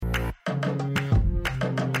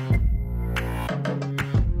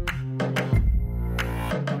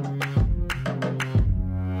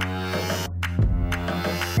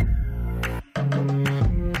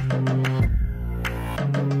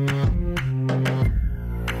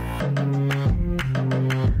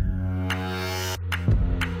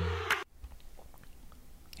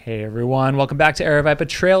Hey everyone, welcome back to Aravaipa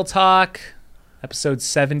Trail Talk, episode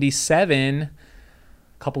 77. A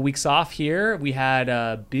couple weeks off here. We had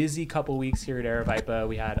a busy couple weeks here at Aravaipa.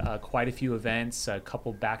 We had quite a few events, a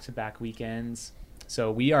couple back-to-back weekends.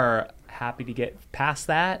 So we are happy to get past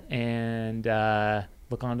that and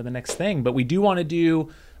look on to the next thing. But we do want to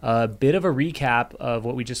do a bit of a recap of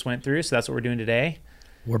what we just went through. So that's what we're doing today.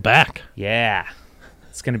 We're back. Yeah.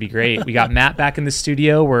 It's going to be great. We got Matt back in the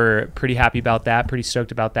studio. We're pretty happy about that, pretty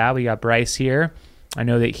stoked about that. We got Bryce here. I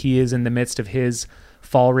know that he is in the midst of his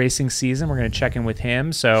fall racing season. We're going to check in with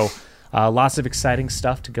him. So lots of exciting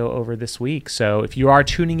stuff to go over this week. So if you are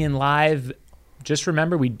tuning in live, just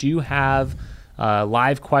remember we do have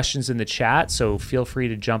live questions in the chat. So feel free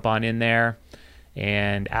to jump on in there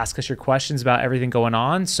and ask us your questions about everything going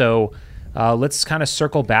on. So let's kind of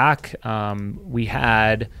circle back. We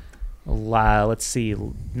had... let's see,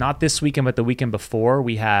 not this weekend, but the weekend before,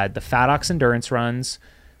 we had the Fat Ox Endurance Runs.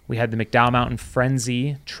 We had the McDowell Mountain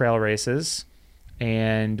Frenzy trail races.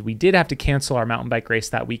 And we did have to cancel our mountain bike race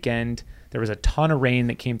that weekend. There was a ton of rain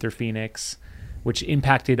that came through Phoenix, which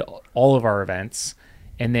impacted all of our events.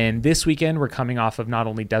 And then this weekend, we're coming off of not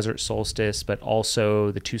only Desert Solstice, but also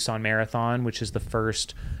the Tucson Marathon, which is the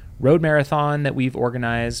first road marathon that we've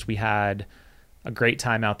organized. We had a great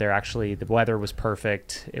time out there, actually. The weather was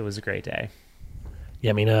perfect. It was a great day. Yeah,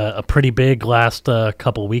 I mean, a pretty big last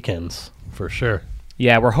couple weekends, for sure.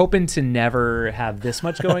 Yeah, we're hoping to never have this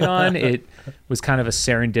much going on. It was kind of a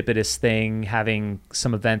serendipitous thing, having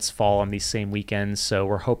some events fall on these same weekends, so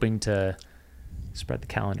we're hoping to spread the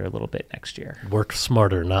calendar a little bit next year. Work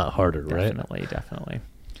smarter, not harder, right? Definitely.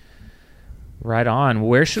 Right on.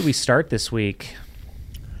 Where should we start this week?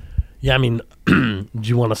 Yeah, I mean, do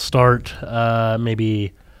you want to start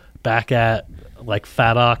maybe back at like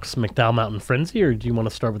Fat Ox, McDowell Mountain Frenzy, or do you want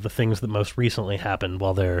to start with the things that most recently happened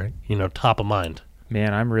while they're, top of mind?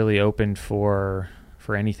 Man, I'm really open for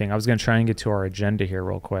anything. I was going to try and get to our agenda here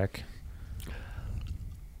real quick.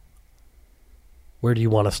 Where do you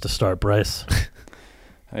want us to start, Bryce?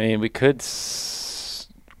 I mean, we could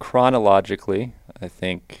chronologically, I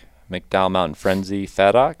think, McDowell Mountain Frenzy,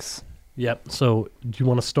 Fat Ox. Yep. So do you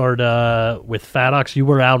want to start with Fat Ox? You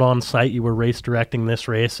were out on site. You were race directing this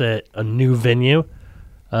race at a new venue.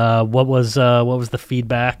 What was the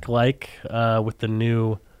feedback like with the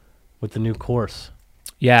new course?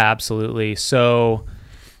 Yeah, absolutely. So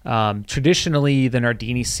traditionally, the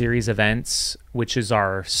Nardini Series events, which is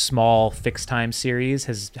our small fixed time series,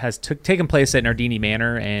 has taken place at Nardini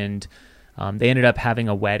Manor, and they ended up having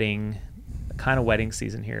a wedding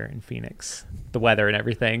season here in Phoenix, the weather and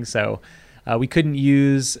everything. So we couldn't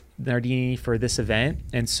use Nardini for this event.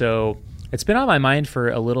 And so it's been on my mind for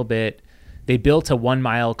a little bit. They built a 1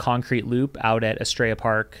 mile concrete loop out at Estrella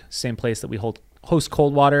Park, same place that we host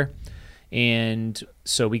Coldwater. And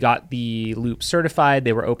so we got the loop certified.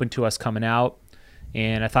 They were open to us coming out.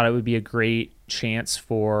 And I thought it would be a great chance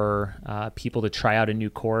for people to try out a new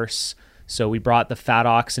course. So we brought the Fat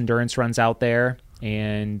Ox Endurance Runs out there,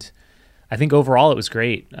 and I think overall it was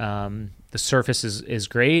great. The surface is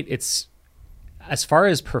great. It's, as far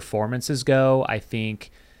as performances go, I think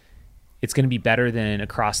it's going to be better than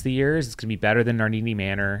across the years. It's going to be better than Nardini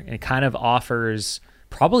Manor, and it kind of offers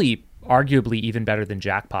probably arguably even better than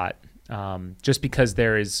Jackpot, just because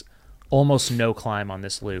there is almost no climb on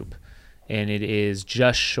this loop, and it is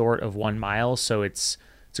just short of 1 mile. So it's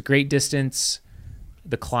a great distance.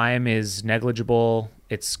 The climb is negligible.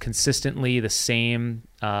 It's consistently the same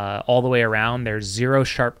all the way around. There's 0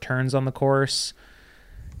 sharp turns on the course.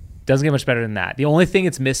 Doesn't get much better than that. The only thing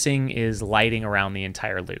it's missing is lighting around the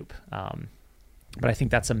entire loop. But I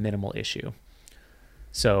think that's a minimal issue.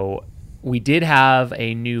 So we did have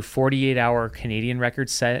a new 48-hour Canadian record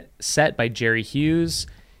set by Jerry Hughes.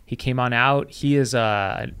 He came on out. He is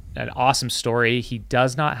an awesome story. He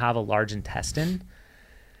does not have a large intestine.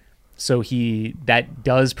 So that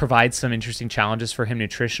does provide some interesting challenges for him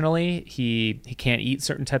nutritionally. He can't eat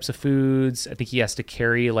certain types of foods. I think he has to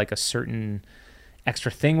carry like a certain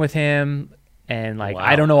extra thing with him. And wow.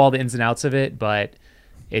 I don't know all the ins and outs of it, but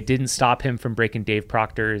it didn't stop him from breaking Dave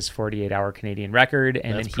Proctor's 48-hour Canadian record.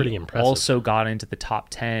 And That's then pretty he impressive. Also got into the top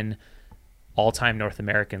 10 all-time North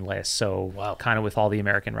American list. So kind of with all the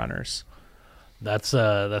American runners. That's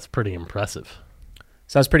pretty impressive.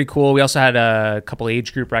 So that's pretty cool. We also had a couple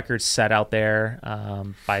age group records set out there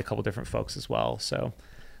by a couple different folks as well. So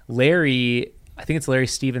Larry, I think it's Larry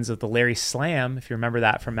Stevens of the Larry Slam, if you remember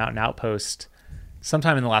that from Mountain Outpost,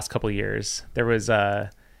 sometime in the last couple of years. There was, I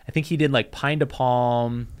think he did like Pine to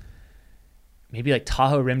Palm, maybe like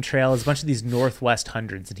Tahoe Rim Trail. There's a bunch of these Northwest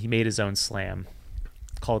hundreds, and he made his own slam.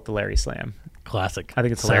 Call it the Larry Slam. Classic. I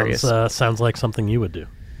think it's hilarious. Sounds like something you would do.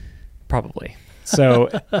 Probably. So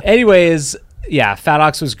anyways, yeah, Fat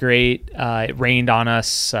Ox was great. It rained on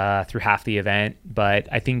us through half the event, but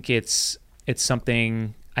I think it's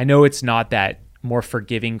something. I know it's not that more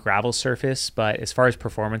forgiving gravel surface, but as far as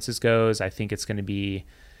performances goes, I think it's going to be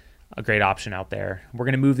a great option out there. We're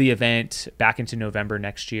going to move the event back into November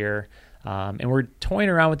next year, and we're toying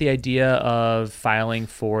around with the idea of filing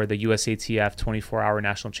for the USATF 24-hour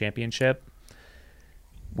national championship.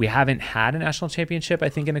 We haven't had a national championship, I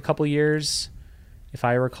think, in a couple years, if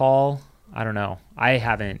I recall. I don't know. I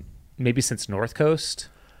haven't, maybe since North Coast,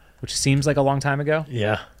 which seems like a long time ago.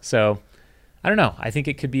 Yeah. So I don't know. I think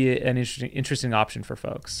it could be an interesting option for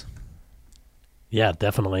folks. Yeah,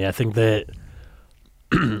 definitely. I think that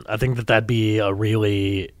that'd be a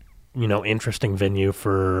really, interesting venue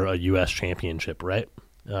for a U.S. championship, right?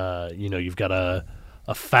 You've got a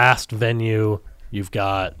fast venue. You've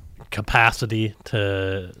got capacity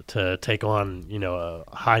to take on,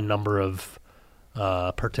 a high number of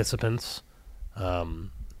participants.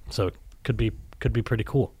 So it could be pretty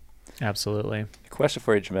cool. Absolutely. Question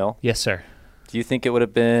for you, Jamil. Yes, sir. Do you think it would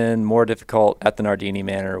have been more difficult at the Nardini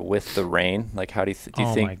Manor with the rain? Like, how do you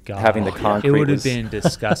think having the concrete it would have was... been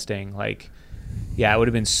disgusting. Like, yeah, it would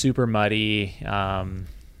have been super muddy.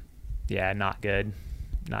 Yeah, not good.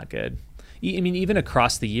 Not good. I mean, even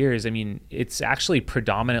across the years, it's actually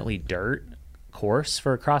predominantly dirt course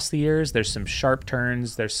for across the years. There's some sharp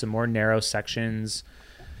turns. There's some more narrow sections.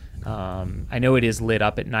 I know it is lit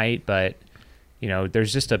up at night, but,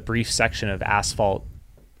 there's just a brief section of asphalt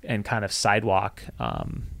and kind of sidewalk.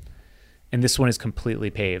 And this one is completely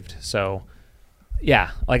paved. So, yeah,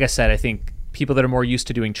 like I said, I think people that are more used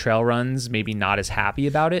to doing trail runs maybe not as happy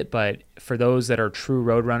about it. But for those that are true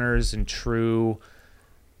road runners and true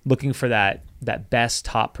looking for that best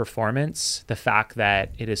top performance, the fact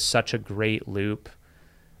that it is such a great loop,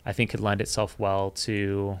 I think could lend itself well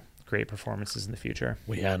to great performances in the future.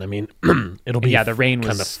 Well, yeah, and it'll be the rain was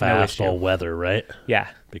kind of fast no all weather, right? Yeah,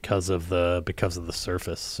 because of the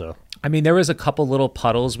surface. So there was a couple little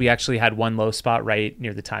puddles. We actually had one low spot right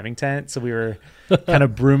near the timing tent, so we were kind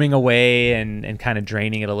of brooming away and kind of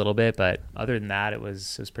draining it a little bit. But other than that, it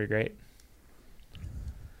was pretty great.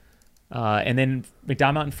 And then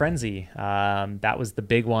McDowell Mountain Frenzy, that was the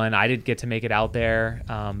big one. I didn't get to make it out there,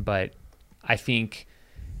 but I think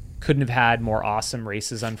couldn't have had more awesome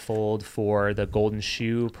races unfold for the Golden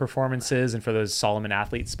Shoe performances and for those Solomon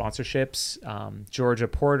Athlete sponsorships. Georgia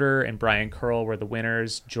Porter and Brian Curl were the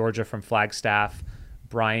winners. Georgia from Flagstaff,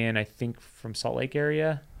 Brian, I think, from Salt Lake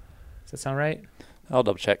area. Does that sound right? I'll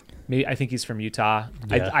double check. Maybe I think he's from Utah.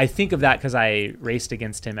 Yeah. I think of that because I raced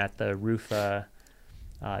against him at the Rufa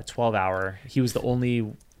 12-hour. He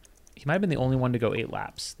might have been the only one to go 8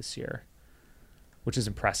 laps this year, which is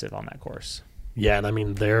impressive on that course. Yeah,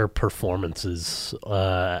 and their performances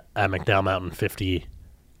at McDowell Mountain 50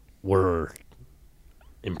 were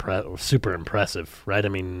super impressive, right?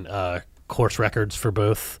 Course records for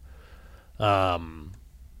both. They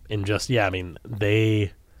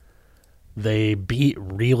beat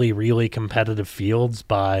really, really competitive fields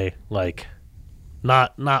by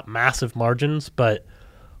not massive margins, but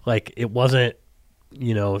it wasn't,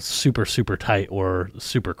 super, super tight or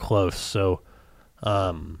super close. So,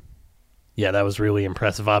 yeah, that was really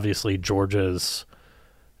impressive. Obviously, Georgia's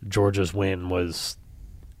win was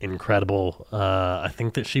incredible. I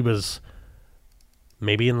think that she was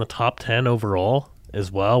maybe in the top 10 overall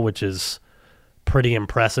as well, which is pretty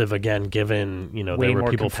impressive. Again, given there were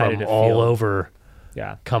people from all over,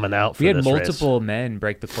 coming out for this race. We had multiple men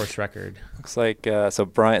break the course record. Looks like so.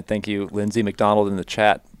 Brian, thank you, Lindsay McDonald in the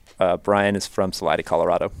chat. Brian is from Salida,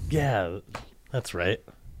 Colorado. Yeah, that's right.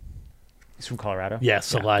 He's from Colorado. Yeah,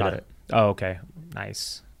 Salida. Got it. Oh, okay.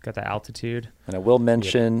 Nice. Got that altitude. And I will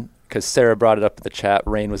mention, because Sarah brought it up in the chat,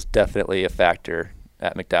 rain was definitely a factor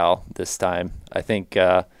at McDowell this time. I think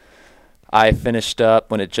I finished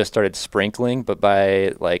up when it just started sprinkling, but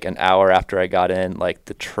by an hour after I got in,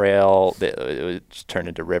 the trail, it just turned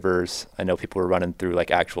into rivers. I know people were running through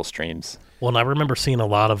actual streams. Well, and I remember seeing a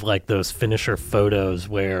lot of those finisher photos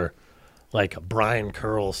where Brian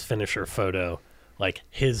Curl's finisher photo,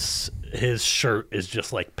 his shirt is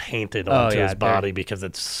just painted onto his body because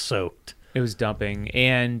it's soaked. It was dumping,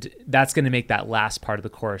 and that's going to make that last part of the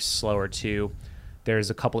course slower too.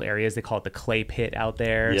 There's a couple areas, they call it the clay pit out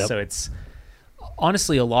there. Yep. So it's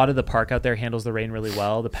honestly a lot of the park out there handles the rain really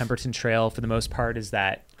well. The Pemberton Trail, for the most part, is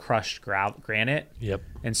that crushed granite. Yep.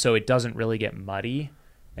 And so it doesn't really get muddy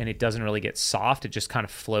and it doesn't really get soft. It just kind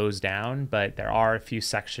of flows down, but there are a few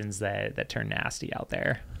sections that turn nasty out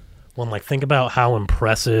there. Well, think about how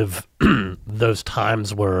impressive those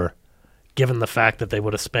times were, given the fact that they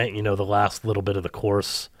would have spent, the last little bit of the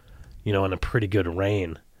course, in a pretty good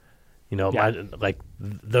rain. Yeah.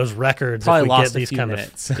 Those records. Probably if we lost get a these few kind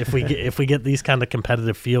minutes. of if we get these kind of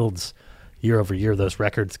competitive fields year over year, those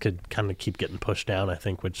records could kind of keep getting pushed down. I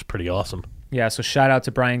think, which is pretty awesome. Yeah, so shout out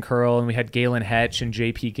to Brian Curl, and we had Galen Hetch and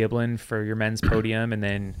JP Giblin for your men's podium, and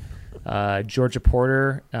then Georgia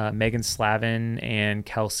Porter, Megan Slavin, and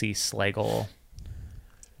Kelsey Slagle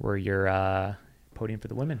were your podium for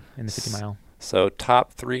the women in the 50 mile. So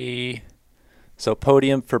top 3. So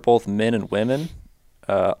podium for both men and women.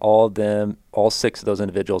 All 6 of those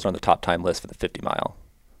individuals are on the top time list for the 50 mile,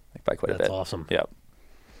 like by quite a bit. That's awesome. Yep.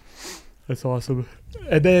 That's awesome.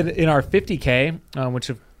 And then in our 50K, which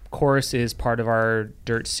of course is part of our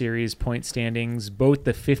Dirt Series point standings, both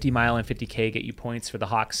the 50 mile and 50K get you points for the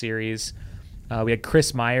Hawk Series. We had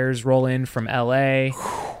Chris Myers roll in from LA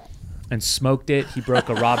and smoked it. He broke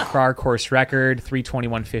a Rob Krar course record,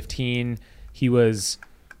 3:21:15. He was,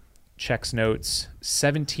 checks notes,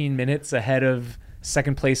 17 minutes ahead of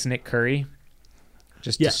second place Nick Curry.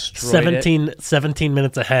 Just destroyed it. 17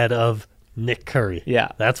 minutes ahead of Nick Curry. Yeah.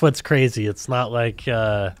 That's what's crazy. It's not like he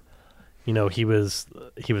was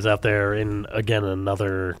out there in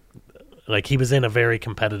another, like, he was in a very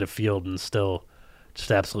competitive field and still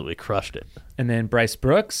just absolutely crushed it. And then Bryce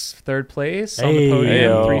Brooks, third place on the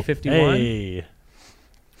podium, 3:51. Hey.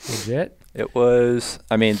 Legit. It was,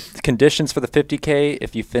 the conditions for the 50K,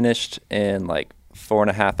 if you finished in like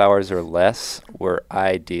 4.5 hours or less, were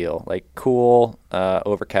ideal. Like cool,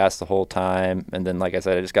 overcast the whole time. And then, like I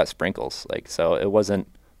said, I just got sprinkles. So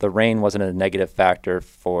the rain wasn't a negative factor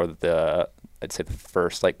for I'd say the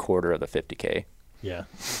first quarter of the 50K. Yeah.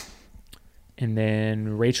 And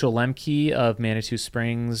then Rachel Lemke of Manitou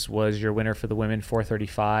Springs was your winner for the women,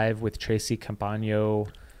 4:35, with Tracy Campagno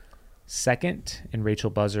second and Rachel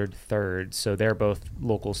Buzzard third. So they're both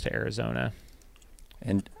locals to Arizona.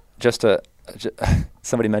 And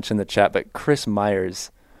somebody mentioned in the chat, but Chris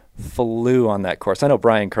Myers flew on that course. I know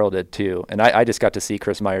Brian Curl did too. And I just got to see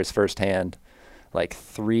Chris Myers firsthand.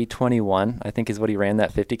 3:21, I think, is what he ran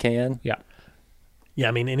that 50K in. Yeah. Yeah,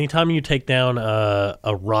 anytime you take down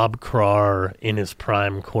a Rob Krar in his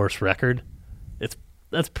prime course record,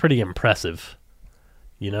 that's pretty impressive,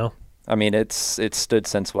 It's stood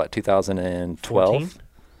since what, 2012?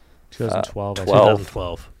 2012. I think.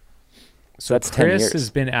 2012. So that's 10 Chris years. has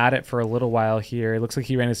been at it for a little while here. It looks like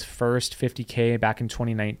he ran his first 50K back in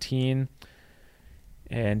 2019.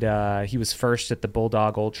 And he was first at the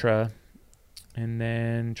Bulldog Ultra. And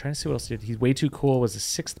then trying to see what else he did. He's Way Too Cool was a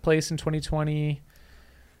 6th place in 2020.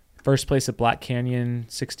 First place at Black Canyon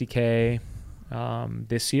 60K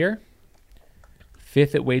this year.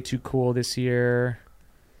 5th at Way Too Cool this year.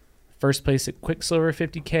 First place at Quicksilver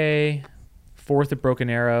 50K. 4th at Broken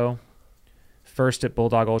Arrow. First at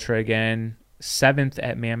Bulldog Ultra again. 7th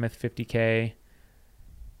at Mammoth 50K.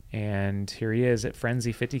 And here he is at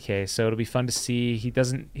Frenzy 50K. So it'll be fun to see.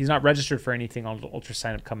 He's not registered for anything on the Ultra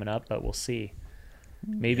sign up coming up, but we'll see.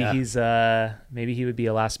 Maybe maybe he would be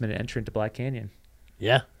a last minute entrant to Black Canyon.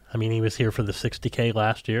 Yeah. He was here for the 60K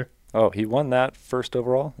last year. Oh, he won that first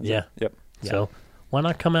overall? Yeah. Yep. So why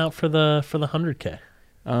not come out for the 100K?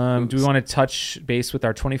 Do we want to touch base with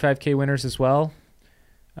our 25K winners as well?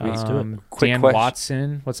 Let's do it. Quick Dan question.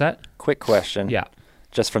 Watson. What's that? Quick question. Yeah.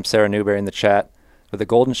 Just from Sarah Newberry in the chat. With the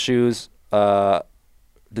golden shoes, did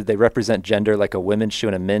they represent gender like a women's shoe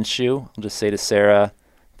and a men's shoe? I'll just say to Sarah,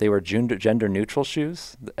 they were gender neutral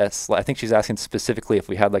shoes. I think she's asking specifically if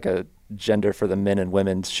we had a gender for the men and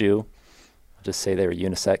women's shoe. I'll just say they were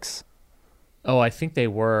unisex. Oh, I think they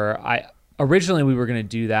were. Originally we were going to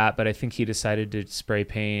do that, but I think he decided to spray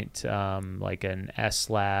paint an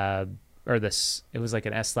S-Lab, or it was like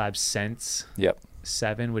an S-Lab Sense Yep.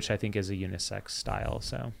 7, which I think is a unisex style.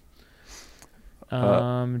 So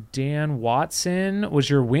Dan Watson was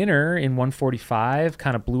your winner in 145,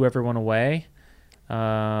 kind of blew everyone away.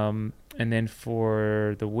 And then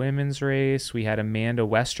for the women's race, we had Amanda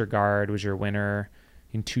Westergaard was your winner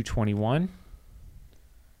in 221.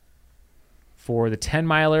 For the 10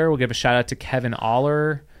 miler, we'll give a shout out to Kevin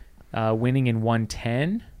Aller, winning in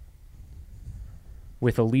 110.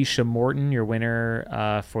 With Alicia Morton, your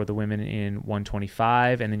winner for the women in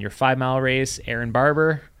 125. And then your 5 mile race, Aaron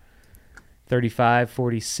Barber,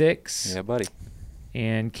 35:46. Yeah, buddy.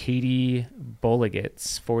 And Katie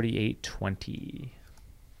Boligitz, 48:20.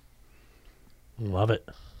 Love it.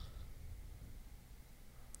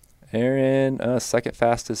 Aaron, second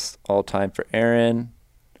fastest all time for Aaron.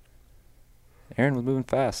 Aaron was moving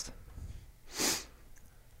fast.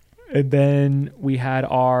 And then we had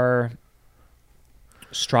our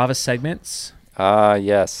Strava segments.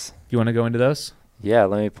 Yes. You want to go into those? Yeah,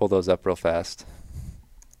 let me pull those up real fast.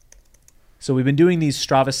 So we've been doing these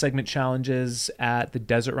Strava segment challenges at the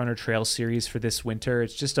Desert Runner Trail Series for this winter.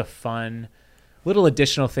 It's just a fun little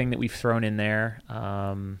additional thing that we've thrown in there.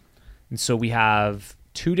 And so we have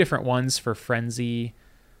 2 different ones for Frenzy.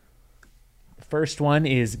 The first one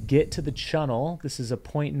is Get to the Channel. This is a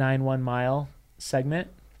 0.91 mile segment.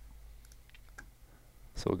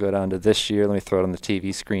 So we'll go down to this year. Let me throw it on the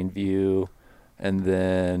TV screen view. And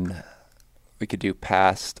then we could do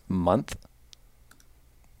past month.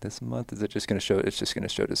 This month, is it just going to show? It's just going to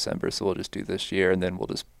show December. So we'll just do this year, and then we'll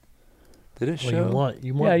just. Did it show? You want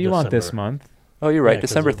you want this December. month. Oh, you're right. Yeah, 'cause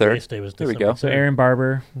December the 3rd. race day was There we December go. So 3rd. Aaron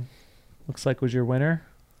Barber looks like was your winner.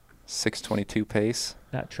 6:22 pace.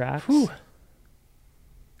 That tracks. Whew.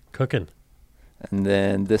 Cooking. And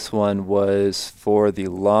then this one was for the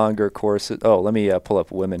longer courses. Oh, let me pull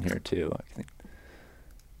up women here too. I think.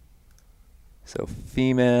 So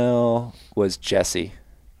female was Jessie,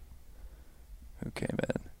 who came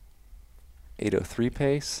in 8:03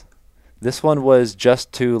 pace. This one was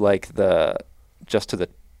just to the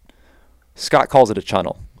Scott calls it a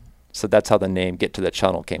channel, so that's how the name Get to the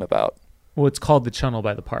Channel came about. Well, it's called the Channel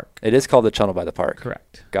by the Park. It is called the Channel by the Park.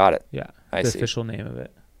 Correct. Got it. Yeah. I the see. official name of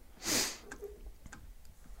it.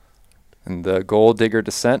 And the Gold Digger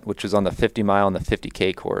Descent, which is on the 50 mile and the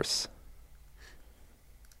 50K course.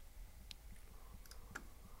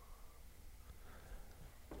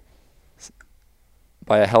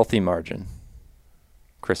 By a healthy margin.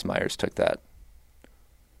 Chris Myers took that.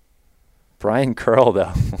 Brian Curl,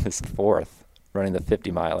 though, was 4th, running the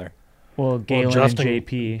 50 miler. Well, Galen Justin, and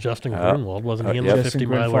JP. Justin Oh. Grunwald, wasn't he in Yep. the Justin 50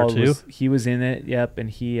 miler Grinfall too? he was in it, yep, and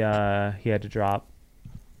he had to drop.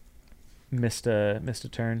 Missed a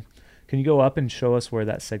turn. Can you go up and show us where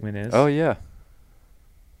that segment is? Oh, yeah.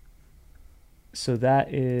 So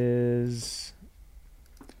that is.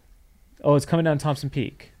 Oh, it's coming down Thompson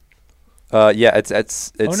Peak. Yeah, it's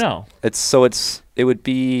Oh no! it would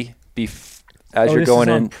be as Oh, you're this going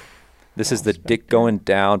is on in. This is the Dick Prospector. going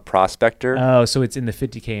down Prospector. Oh, so it's in the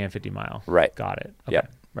 50K and 50 mile. Right. Got it. Okay.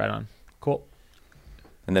 Yep. Right on. Cool.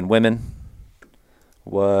 And then women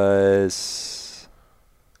was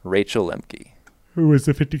Rachel Lemke. Who was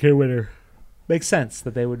the 50K winner? Makes sense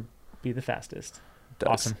that they would be the fastest. Does.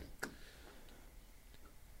 Awesome.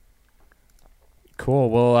 Cool.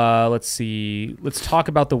 Well, let's see. Let's talk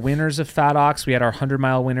about the winners of FatOx. We had our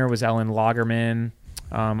 100-mile winner was Ellen Lagerman.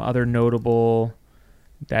 Other notable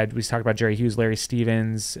that we talked about Jerry Hughes, Larry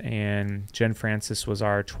Stevens, and Jen Francis was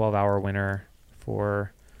our 12-hour winner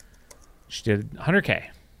for. She did 100K.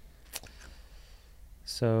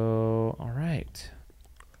 So, all right.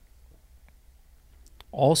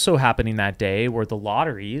 Also happening that day were the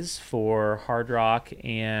lotteries for Hard Rock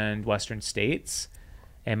and Western States.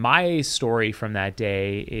 And my story from that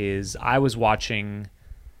day is I was watching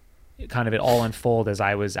kind of it all unfold as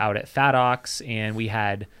I was out at FatOx, and we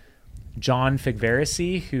had John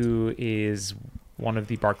Figvaresi, who is one of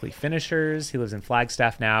the Barkley finishers. He lives in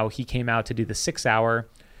Flagstaff now. He came out to do the 6-hour,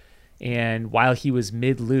 and while he was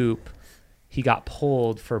mid-loop, he got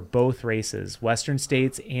pulled for both races, Western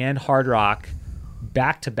States and Hard Rock,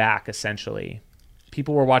 back-to-back, essentially.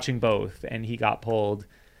 People were watching both, and he got pulled.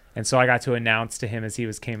 And so I got to announce to him as he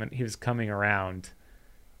was coming around,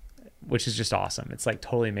 which is just awesome. It's like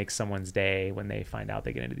totally makes someone's day when they find out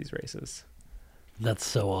they get into these races. That's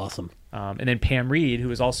so awesome. And then Pam Reed, who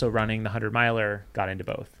was also running the 100-miler, got into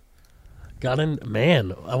both.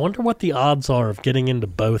 Man, I wonder what the odds are of getting into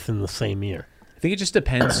both in the same year. I think it just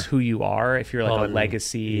depends who you are. If you're like a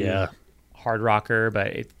legacy hard rocker,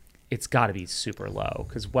 but it's got to be super low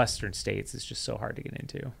because Western States is just so hard to get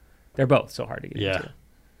into. They're both so hard to get into.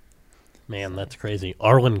 Man, that's crazy.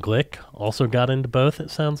 Arlen Glick also got into both, it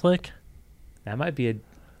sounds like. That's got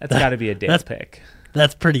to be a Dale pick.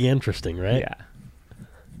 That's pretty interesting, right? Yeah.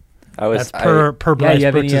 That's per Bryce you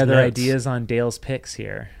have Brooks' any other notes. ideas on Dale's picks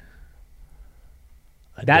here?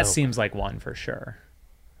 I That don't. seems like one for sure.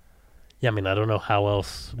 Yeah, I mean, I don't know how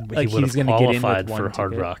else Like he would he's have gonna get in with qualified one for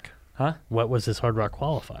Hard ticket. Rock. Huh? What was his Hard Rock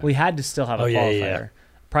qualifier? We had to still have a yeah, qualifier. yeah.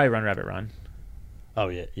 Probably Run Rabbit Run. Oh,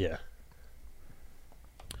 yeah.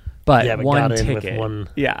 But Yeah, but one got in with ticket. one-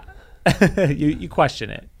 Yeah. you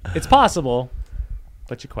question it. It's possible,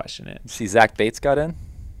 but you question it. See, Zach Bates got in.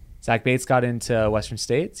 Zach Bates got into Western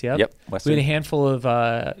States. Yep. Yep. We Western. had a handful of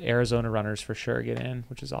Arizona runners for sure get in,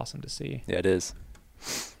 which is awesome to see. Yeah, it is.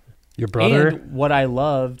 Your brother? And what I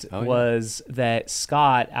loved Oh, yeah. was that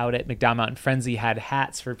Scott out at McDowell Mountain Frenzy had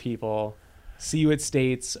hats for people. See you at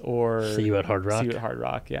States or See you at Hard Rock? See you at Hard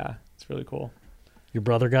Rock. Yeah, it's really cool. Your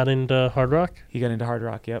brother got into Hard Rock? He got into Hard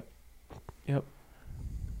Rock. Yep.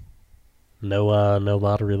 No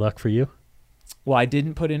lottery luck for you? Well, I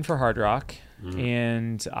didn't put in for Hard Rock.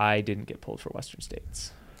 and I didn't get pulled for Western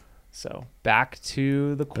States. So back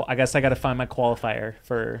to I guess I got to find my qualifier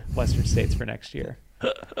for Western States for next year.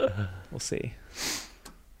 We'll see.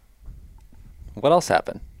 What else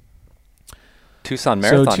happened? Tucson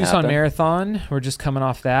Marathon. So Tucson happened. Marathon, we're just coming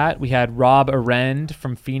off that. We had Rob Arend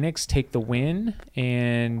from Phoenix take the win,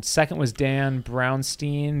 and second was Dan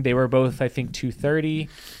Brownstein. They were both, I think, 2:30.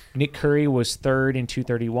 Nick Curry was third in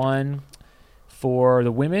 2:31. For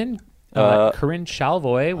the women, Corinne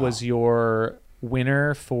Chalvoy was your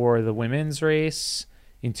winner for the women's race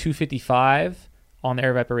in 2:55 on the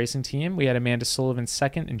Air Viper Racing team. We had Amanda Sullivan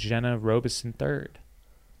second and Jenna Robeson third.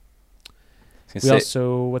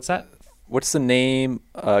 What's that? What's the name?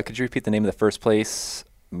 Could you repeat the name of the first place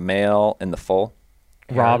male in the full?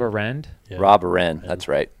 Rob Arend. Yeah. Rob Arend, that's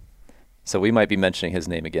right. So we might be mentioning his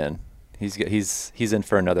name again. He's in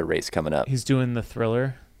for another race coming up. He's doing the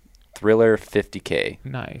Thriller 50K.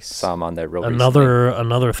 Nice. Saw him on there real another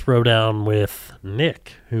throwdown with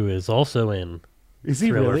Nick, who is also in. Is he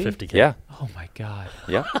Thriller really? 50K. Yeah. Oh my God.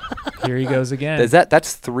 Yeah. Here he goes again.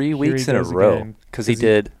 That's 3 weeks in a row because he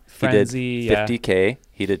did Frenzy, 50K.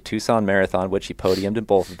 He did Tucson Marathon, which he podiumed in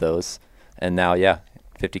both of those, and now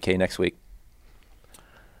 50K next week.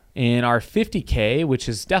 In our 50K, which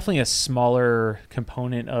is definitely a smaller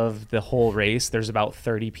component of the whole race, there's about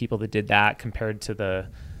 30 people that did that compared to the,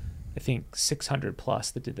 I think, 600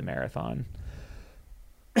 plus that did the marathon.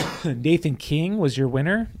 Nathan King was your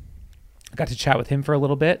winner. I got to chat with him for a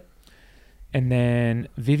little bit. And then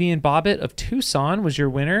Vivian Bobbitt of Tucson was your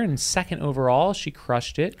winner and second overall. She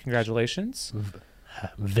crushed it. Congratulations.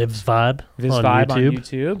 Viv's Vibe on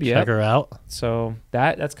YouTube. Check her out. So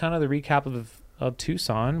that's kind of the recap of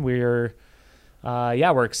Tucson. We're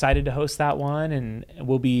excited to host that one, and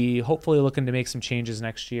we'll be hopefully looking to make some changes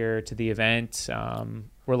next year to the event.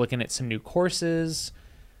 We're looking at some new courses.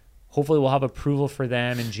 Hopefully we'll have approval for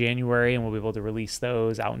them in January, and we'll be able to release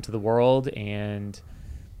those out into the world. And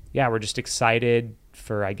we're just excited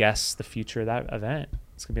for, I guess, the future of that event.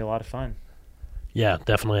 It's going to be a lot of fun. Yeah,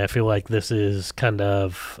 definitely. I feel like this is kind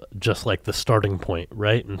of just like the starting point,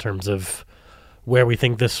 right? In terms of where we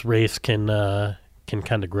think this race can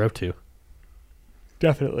kind of grow to.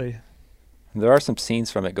 Definitely. There are some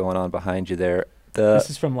scenes from it going on behind you there. This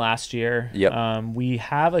is from last year. Yep. We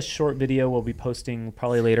have a short video we'll be posting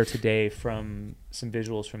probably later today from some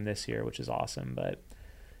visuals from this year, which is awesome. But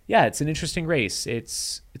yeah, it's an interesting race.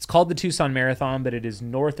 It's called the Tucson Marathon, but it is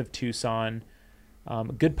north of Tucson. A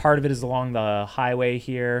good part of it is along the highway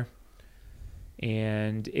here,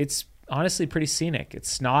 and it's honestly pretty scenic.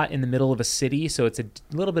 It's not in the middle of a city, so it's a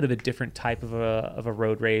little bit of a different type of a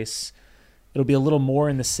road race. It'll be a little more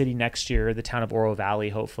in the city next year, the town of Oro Valley,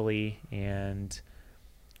 hopefully, and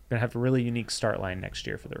we're going to have a really unique start line next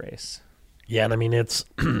year for the race. Yeah, and I mean, it's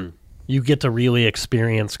you get to really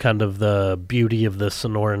experience kind of the beauty of the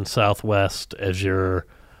Sonoran Southwest as you're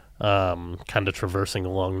kind of traversing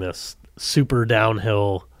along this super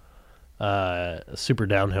downhill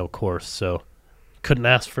course. So couldn't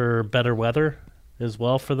ask for better weather as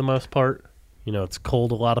well for the most part. You know, it's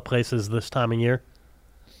cold a lot of places this time of year.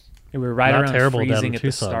 We were right Not around terrible freezing down at in the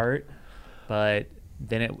Tucson. start, but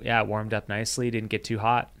then it warmed up nicely. Didn't get too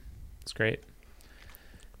hot. It's great.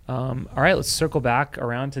 All right, let's circle back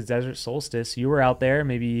around to Desert Solstice. You were out there.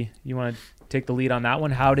 Maybe you want to take the lead on that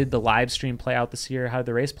one. How did the live stream play out this year? How did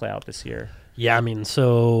the race play out this year? Yeah, I mean,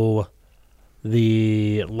 so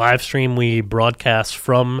the live stream we broadcast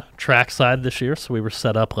from trackside this year, so we were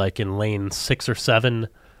set up like in lane 6 or 7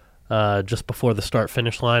 just before the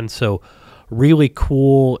start-finish line. So really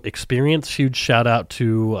cool experience. Huge shout out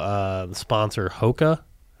to the sponsor Hoka,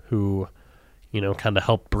 who, you know, kind of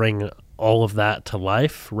helped bring all of that to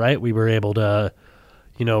life, right? We were able to,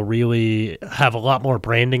 you know, really have a lot more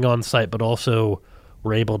branding on site, but also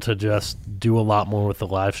we're able to just do a lot more with the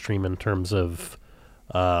live stream in terms of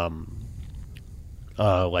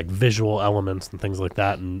like visual elements and things like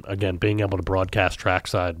that. And again, being able to broadcast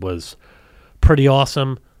trackside was pretty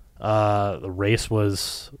awesome. The race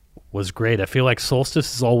was great. I feel like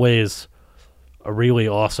Solstice is always a really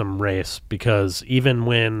awesome race because even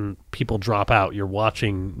when people drop out, you're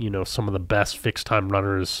watching, you know, some of the best fixed time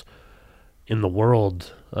runners in the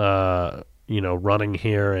world, you know, running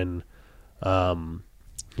here. And,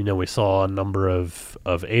 you know, we saw a number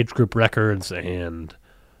of age group records and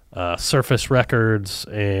surface records,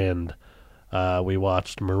 and we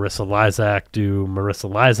watched Marissa Lysak do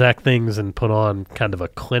Marissa Lysak things and put on kind of a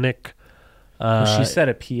clinic. She set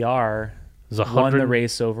a PR, won the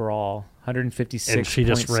race overall,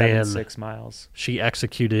 156.76 miles. She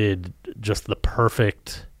executed just the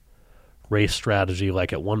perfect race strategy.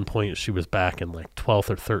 Like at one point she was back in like 12th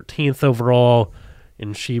or 13th overall,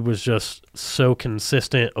 and she was just so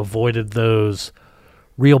consistent, avoided those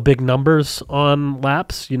real big numbers on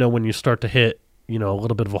laps. You know, when you start to hit, you know, a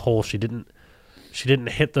little bit of a hole, she didn't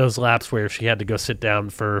hit those laps where she had to go sit down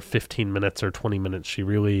for 15 minutes or 20 minutes. She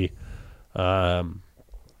really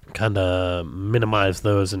kind of minimized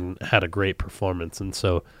those and had a great performance. And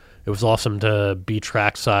so it was awesome to be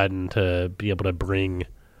trackside and to be able to bring,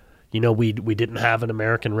 you know, we didn't have an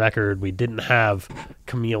American record. We didn't have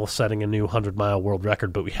Camille setting a new 100-mile world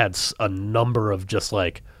record, but we had a number of just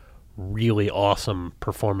like really awesome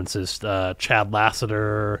performances. Chad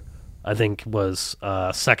Lassiter, I think, was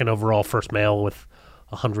second overall, first male with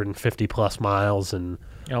 150 plus miles, and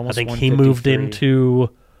I think he moved into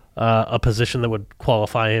a position that would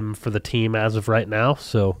qualify him for the team as of right now.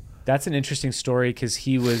 So that's an interesting story because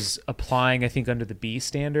he was applying, I think, under the B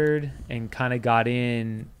standard and kind of got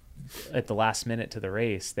in at the last minute to the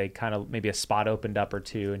race. They kind of, maybe a spot opened up or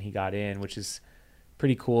two and he got in, which is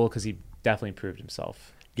pretty cool because he definitely proved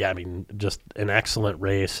himself. Yeah, I mean, just an excellent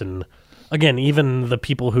race. And again, even the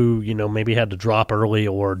people who, you know, maybe had to drop early,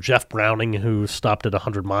 or Jeff Browning who stopped at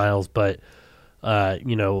 100 miles, but,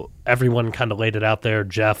 you know, everyone kind of laid it out there.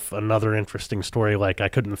 Jeff, another interesting story. Like, I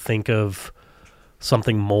couldn't think of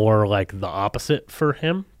something more like the opposite for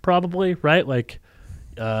him, probably, right? Like,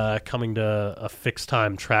 coming to a fixed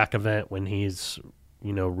time track event when he's,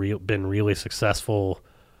 you know, been really successful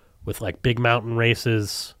with like big mountain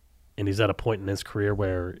races, and he's at a point in his career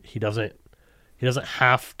where he doesn't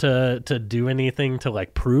have to do anything to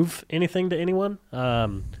like prove anything to anyone.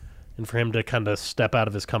 And for him to kind of step out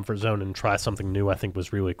of his comfort zone and try something new, I think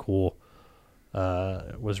was really cool.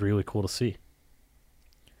 It was really cool to see.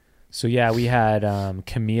 So yeah, we had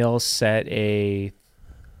Camille set a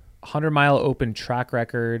 100-mile open track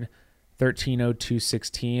record,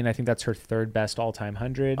 13:02:16. I think that's her third best all-time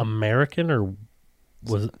 100. American, or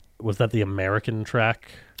was that the American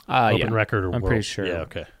track open record? Or I'm world? pretty sure. Yeah,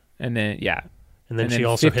 okay. And then And then she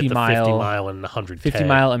also hit the 50 mile and 100K.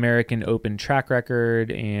 50-mile American Open track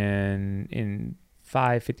record, and in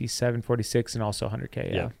 5:57:46, and also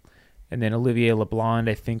 100K. Yeah. And then Olivier LeBlanc,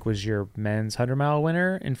 I think, was your men's 100-mile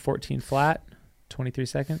winner in 14 flat, 23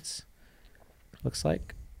 seconds. Looks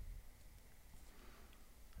like.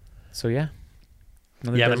 So yeah.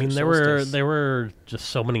 Yeah, I mean, there were just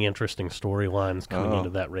so many interesting storylines coming into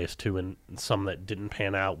that race too, and some that didn't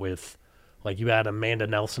pan out with. Like, you had Amanda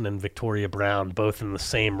Nelson and Victoria Brown both in the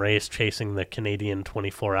same race chasing the Canadian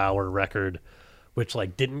 24-hour record, which,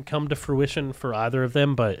 like, didn't come to fruition for either of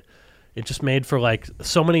them, but it just made for, like,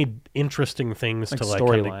 so many interesting things like to, like,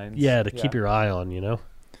 storylines. keep your eye on, you know?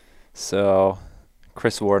 So,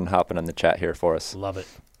 Chris Warden hopping on the chat here for us. Love it.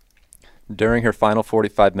 During her final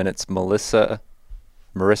 45 minutes, Marissa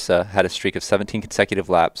had a streak of 17 consecutive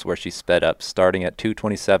laps where she sped up, starting at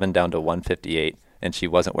 2:27 down to 1:58. And she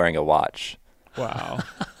wasn't wearing a watch. Wow.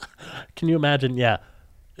 Can you imagine? Yeah.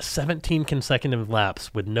 17 consecutive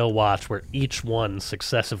laps with no watch where each one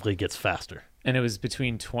successively gets faster. And it was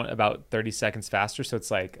between about 30 seconds faster, so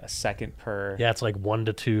it's like a second per. Yeah, it's like 1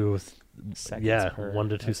 to 2 seconds 1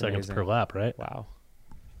 to 2 seconds per lap, right? Wow.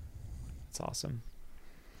 That's awesome.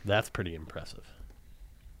 That's pretty impressive.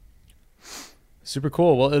 Super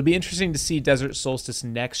cool. Well, it'll be interesting to see Desert Solstice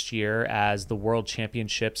next year, as the World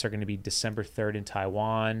Championships are going to be December 3rd in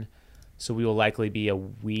Taiwan. So we will likely be a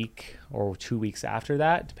week or 2 weeks after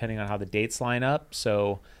that, depending on how the dates line up.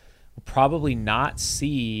 So we'll probably not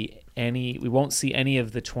see we won't see any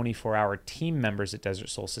of the 24-hour team members at Desert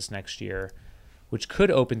Solstice next year, which could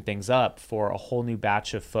open things up for a whole new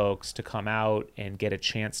batch of folks to come out and get a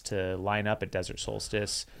chance to line up at Desert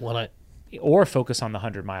Solstice. Or focus on the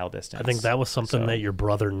 100-mile distance. I think that was something that your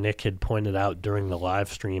brother Nick had pointed out during the live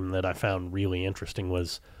stream that I found really interesting,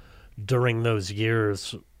 was during those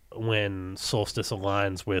years when Solstice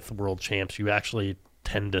aligns with World Champs, you actually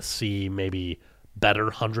tend to see maybe better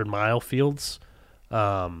 100-mile fields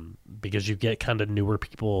because you get kind of newer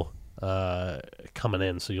people coming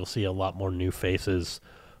in. So you'll see a lot more new faces,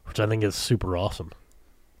 which I think is super awesome.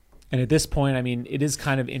 And at this point, I mean, it is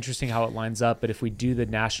kind of interesting how it lines up, but if we do the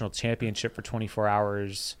national championship for 24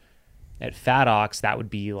 hours at FatOx, that would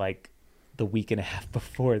be like the week and a half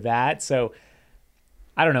before that. So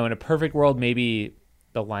I don't know. In a perfect world, maybe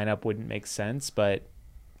the lineup wouldn't make sense, but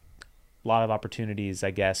a lot of opportunities,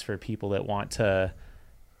 I guess, for people that want to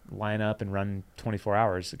line up and run 24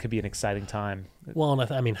 hours. It could be an exciting time. Well,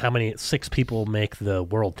 and I mean, how many? 6 people make the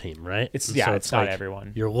world team, right? It's not like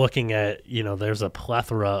everyone. You're looking at, you know, there's a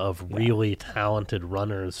plethora of really talented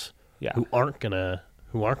runners who aren't gonna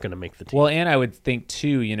make the team. Well, and I would think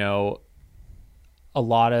too, you know, a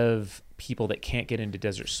lot of people that can't get into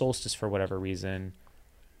Desert Solstice for whatever reason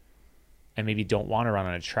and maybe don't want to run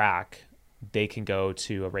on a track, they can go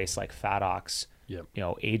to a race like FatOx. Yep.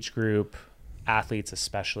 Age group, athletes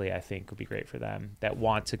especially, I think would be great for them that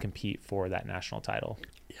want to compete for that national title.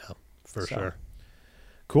 Yeah, for sure.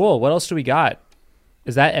 Cool. What else do we got?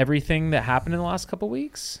 Is that everything that happened in the last couple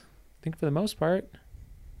weeks? I think for the most part.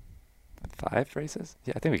 5 races?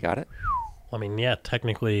 Yeah, I think we got it. I mean, yeah,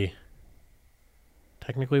 technically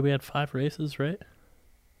we had 5 races, right?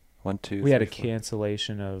 1, 2. We had a 3, 4.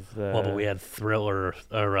 cancellation of the. Well, but we had Thriller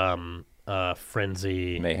or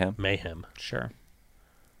Frenzy, Mayhem. Sure.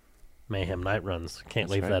 Mayhem night runs. Can't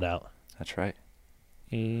That's leave right. that out. That's right.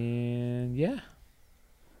 And yeah,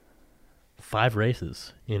 5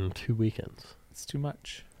 races in 2 weekends. it's too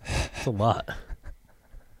much. It's a lot.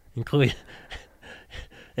 Including,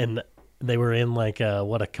 and they were in like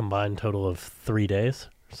a combined total of 3 days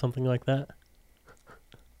or something like that.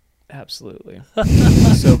 Absolutely.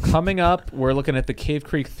 So coming up, we're looking at the Cave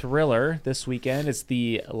Creek Thriller this weekend. It's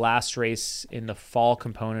the last race in the fall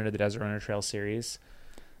component of the Desert Runner Trail Series.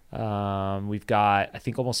 We've got, I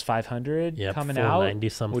think, almost 500 coming out, 490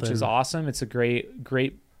 something. which is awesome. It's a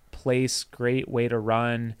great place, great way to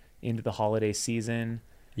run into the holiday season.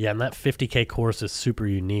 Yeah, and that 50K course is super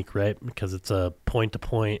unique, right? Because it's a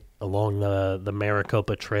point-to-point along the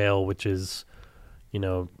Maricopa Trail, which is,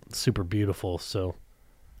 super beautiful. So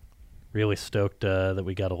really stoked that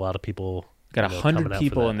we got a lot of people. Got 100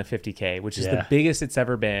 people in the. the 50K, which is the biggest it's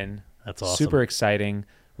ever been. That's awesome. Super exciting.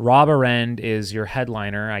 Rob Arend is your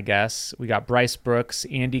headliner, I guess. We got Bryce Brooks,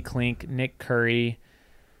 Andy Klink, Nick Curry,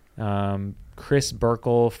 Chris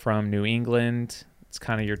Burkle from New England. It's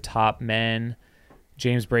kind of your top men.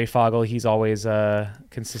 James Brayfogle, he's always a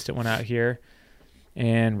consistent one out here.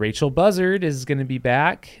 And Rachel Buzzard is going to be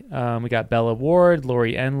back. We got Bella Ward,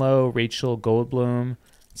 Lori Enlow, Rachel Goldblum,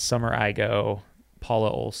 Summer Igo, Paula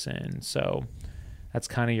Olson. So that's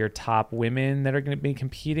kind of your top women that are going to be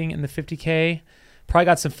competing in the 50K. Probably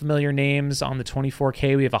got some familiar names on the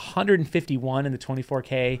 24K. We have 151 in the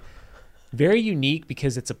 24K. Very unique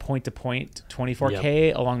because it's a point-to-point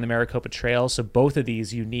 24K along the Maricopa Trail. So both of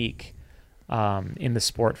these unique in the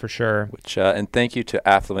sport for sure. Which and thank you to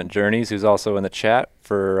Affluent Journeys, who's also in the chat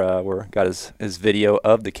for got his video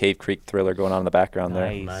of the Cave Creek Thriller going on in the background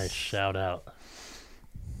there. Nice shout out.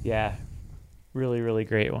 Yeah, really, really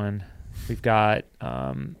great one. We've got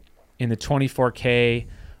in the 24K.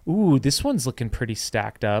 Ooh, this one's looking pretty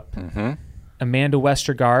stacked up. Mm-hmm. Amanda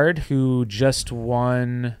Westergaard, who just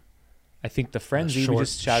won, I think, the Frenzy. We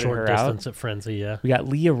just shouted her out. Short distance at Frenzy, yeah. We got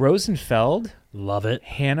Leah Rosenfeld. Love it.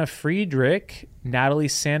 Hannah Friedrich, Natalie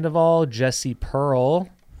Sandoval, Jessie Pearl.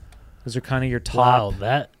 Those are kind of your top.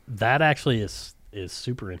 Wow, that actually is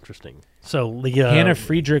super interesting. So Leah Hannah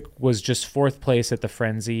Friedrich was just 4th place at the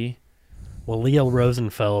Frenzy. Well, Leah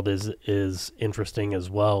Rosenfeld is interesting as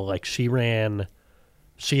well. Like she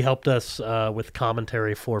helped us with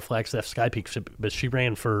commentary for Flagstaff Sky Peak, but she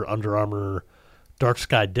ran for Under Armour Dark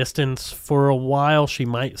Sky Distance for a while. She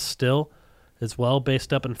might still as well,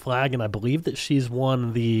 based up in Flag, and I believe that she's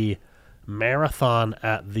won the marathon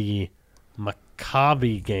at the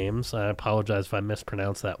Maccabi Games. I apologize if I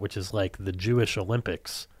mispronounced that, which is like the Jewish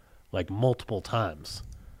Olympics, like multiple times.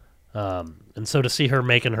 And so to see her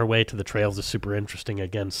making her way to the trails is super interesting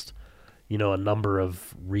against, a number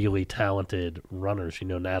of really talented runners.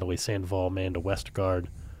 Natalie Sandoval, Amanda Westergaard.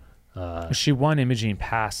 She won Imogene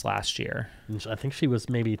Pass last year. I think she was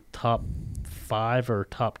maybe top 5 or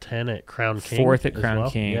top 10 at Crown King. 4th at Crown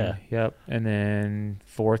King. Yeah. Yep. And then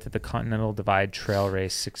 4th at the Continental Divide Trail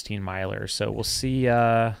Race 16 miler. So we'll see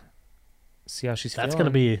how she's feeling. That's gonna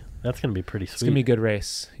be pretty sweet. It's gonna be a good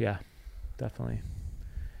race. Yeah, definitely.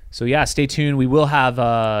 So yeah, stay tuned. We will have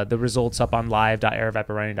the results up on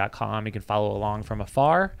live.airvaporrunning.com. You can follow along from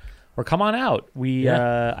afar or come on out.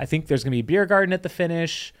 I think there's gonna be a beer garden at the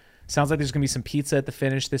finish. Sounds like there's gonna be some pizza at the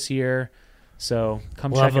finish this year. So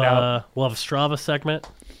come check it out. We'll have a Strava segment.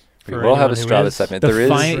 We will have a Strava segment.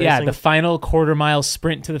 The final quarter-mile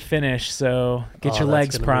sprint to the finish. So get your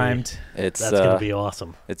legs primed. That's going to be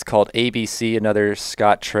awesome. It's called ABC, another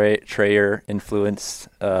Scott Trayer influenced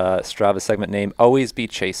Strava segment name. Always be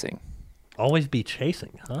chasing. Always be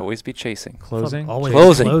chasing, huh? Always be chasing. Closing? Always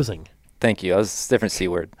closing. Thank you. That was a different C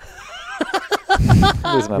word.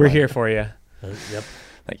 We're here for you. Yep.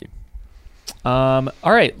 Thank you. All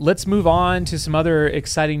right, let's move on to some other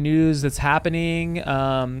exciting news that's happening.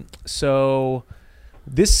 So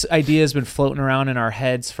this idea has been floating around in our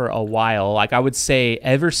heads for a while. Like I would say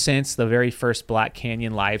ever since the very first Black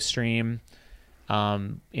Canyon live stream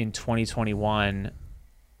in 2021.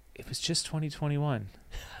 It was just 2021.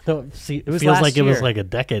 No, see, it was feels last like it was year. like a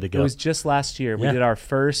decade ago. It was just last year. We Yeah. did our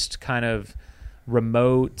first kind of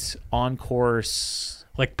remote on-course.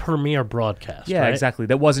 like premier broadcast. Yeah, right? exactly.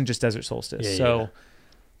 That wasn't just Desert Solstice. Yeah, So,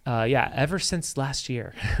 ever since last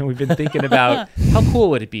year, we've been thinking about how cool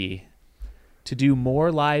would it be to do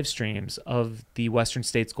more live streams of the Western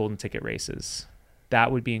States Golden Ticket races.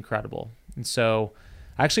 That would be incredible. And so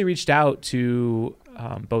I actually reached out to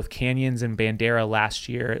both Canyons and Bandera last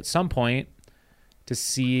year at some point to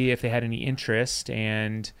see if they had any interest,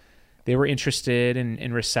 and they were interested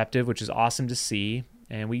and receptive, which is awesome to see.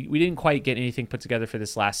 And we didn't quite get anything put together for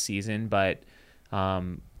this last season, but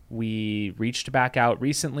we reached back out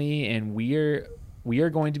recently, and we are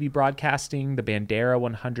going to be broadcasting the Bandera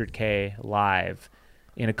 100K live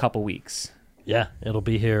in a couple weeks. Yeah, it'll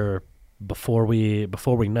be here before we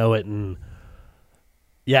know it, and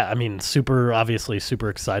yeah, I mean, super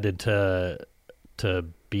excited to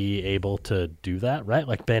be able to do that, right?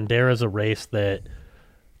 Like Bandera is a race that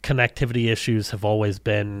connectivity issues have always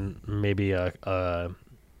been maybe a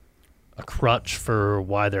crutch for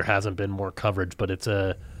why there hasn't been more coverage, but it's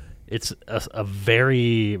a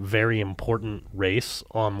very, very important race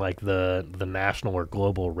on like the national or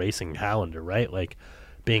global racing calendar, right? Like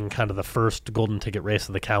being kind of the first golden ticket race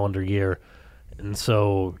of the calendar year. And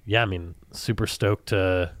so, yeah, I mean, super stoked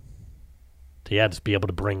to just be able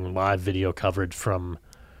to bring live video coverage from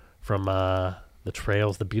the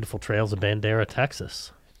beautiful trails of Bandera,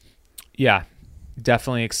 Texas. Yeah,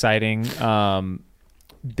 definitely exciting.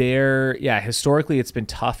 Historically it's been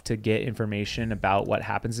tough to get information about what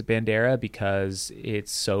happens at Bandera because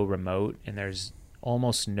it's so remote and there's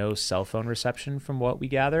almost no cell phone reception from what we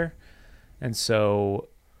gather. And so,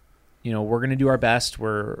 we're going to do our best.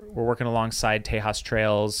 We're working alongside Tejas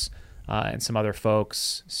Trails and some other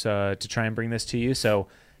folks to try and bring this to you. So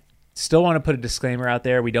still want to put a disclaimer out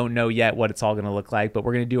there. We don't know yet what it's all going to look like, but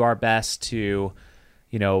we're going to do our best to,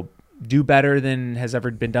 do better than has ever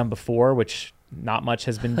been done before, which not much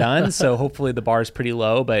has been done. So hopefully the bar is pretty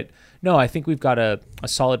low, but no, I think we've got a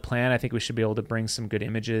solid plan. I think we should be able to bring some good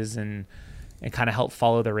images and kind of help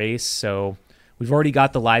follow the race. So we've already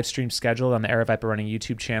got the live stream scheduled on the Aeroviper Running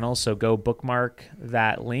YouTube channel. So go bookmark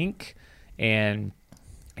that link and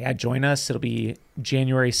join us. It'll be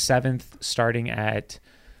January 7th, starting at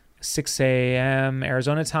 6 a.m.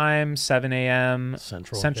 Arizona time, 7 a.m.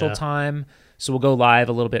 Central time. So we'll go live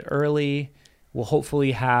a little bit early. We'll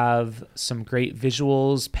hopefully have some great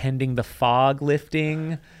visuals pending the fog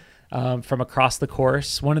lifting from across the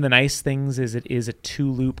course. One of the nice things is it is a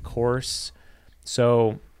 2-loop course.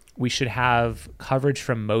 So we should have coverage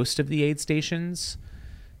from most of the aid stations.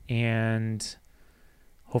 And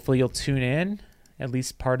hopefully you'll tune in at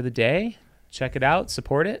least part of the day. Check it out.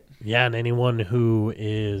 Support it. Yeah, and anyone who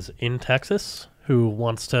is in Texas who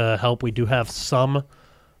wants to help, we do have some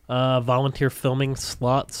volunteer filming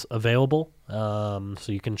slots available. So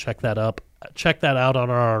you can check that out on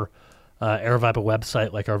our Aeroviper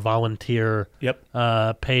website, like our volunteer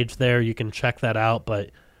page there. You can check that out.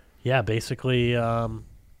 But yeah, basically,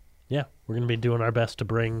 we're going to be doing our best to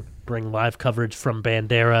bring live coverage from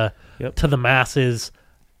Bandera to the masses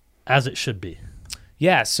as it should be.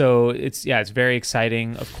 Yeah, so it's very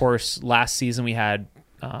exciting. Of course, last season we had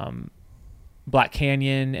Black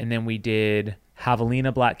Canyon, and then we did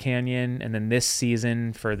Javelina Black Canyon, and then this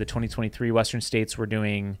season for the 2023 Western States, we're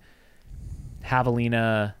doing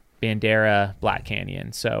Javelina, Bandera, Black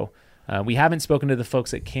Canyon. So we haven't spoken to the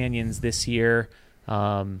folks at Canyons this year.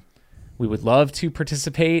 We would love to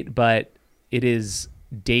participate, but it is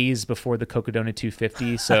days before the Cocodona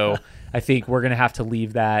 250, so I think we're going to have to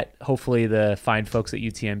leave that. Hopefully the fine folks at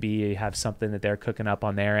UTMB have something that they're cooking up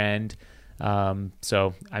on their end.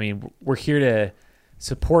 So, I mean, we're here to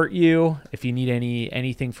support you if you need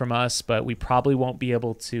anything from us, but we probably won't be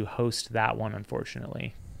able to host that one,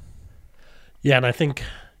 unfortunately. Yeah, and I think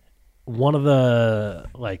one of the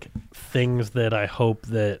things that I hope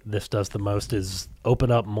that this does the most is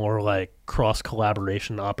open up more cross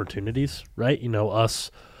collaboration opportunities, right? Us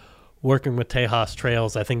working with Tejas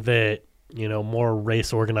Trails, I think that more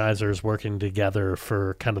race organizers working together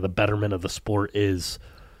for kind of the betterment of the sport is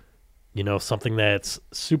something that's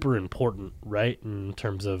super important, right? In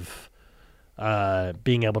terms of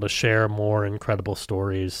being able to share more incredible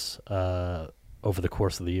stories over the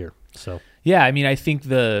course of the year. So yeah, I mean, I think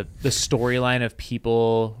the storyline of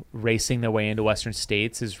people racing their way into Western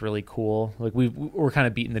States is really cool. Like we're kind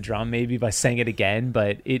of beating the drum maybe by saying it again,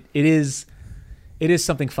 but it is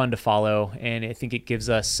something fun to follow, and I think it gives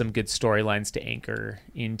us some good storylines to anchor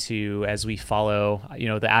into as we follow,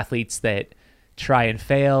 the athletes that try and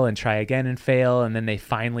fail and try again and fail, and then they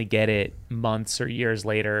finally get it months or years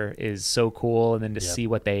later is so cool. And then to see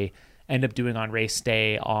what they end up doing on race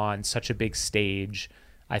day on such a big stage,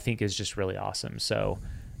 I think is just really awesome. So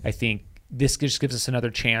I think this just gives us another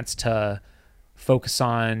chance to focus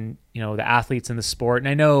on, the athletes in the sport. And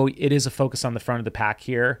I know it is a focus on the front of the pack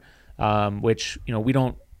here, which, we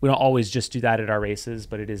don't always just do that at our races,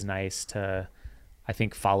 but it is nice to, I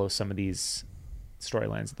think, follow some of these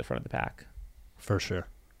storylines at the front of the pack. For sure.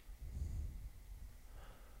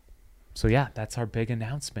 So yeah, that's our big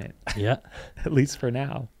announcement. Yeah. At least for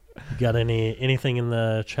now. You got anything in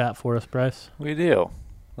the chat for us, Bryce? We do.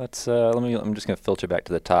 Let's I'm just going to filter back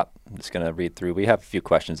to the top. I'm just going to read through. We have a few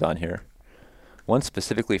questions on here. One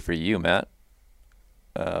specifically for you, Matt.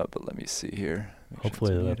 But let me see here.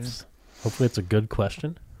 Hopefully it's a good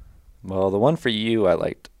question. Well, the one for you I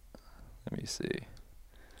liked. Let me see.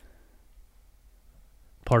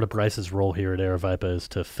 Part of Bryce's role here at Aravaipa is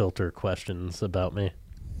to filter questions about me.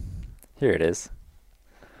 Here it is.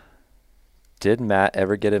 Did Matt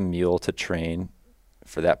ever get a mule to train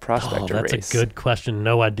for that prospector race? That's a good question.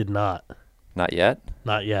 No, I did not. Not yet?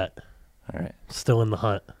 Not yet. All right. Still in the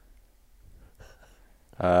hunt.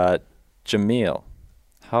 Jamil,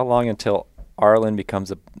 how long until Arlen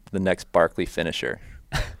becomes the next Barkley finisher?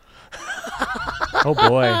 Oh,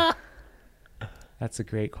 boy. That's a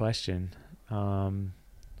great question.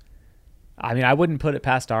 I wouldn't put it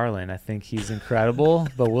past Arlen. I think he's incredible,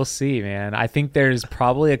 but we'll see, man. I think there's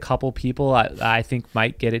probably a couple people I think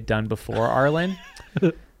might get it done before Arlen.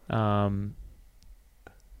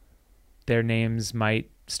 Their names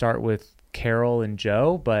might start with Carol and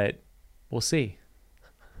Joe, but we'll see.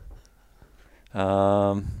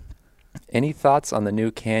 Any thoughts on the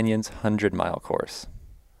new Canyons 100-mile course?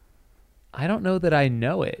 I don't know that I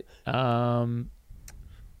know it. So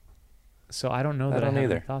I don't know that I have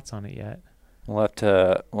any thoughts on it yet. We'll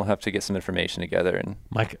have to get some information together. And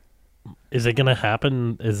Mike, is it going to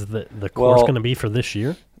happen? Is the course going to be for this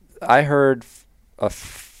year? I heard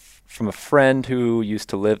from a friend who used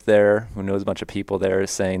to live there, who knows a bunch of people there,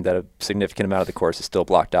 saying that a significant amount of the course is still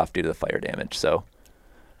blocked off due to the fire damage. So,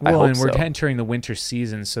 we're entering the winter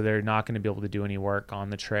season, so they're not going to be able to do any work on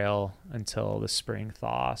the trail until the spring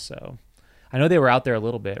thaw. So, I know they were out there a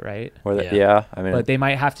little bit, right? But they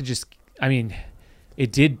might have to just.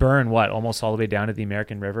 It did burn almost all the way down to the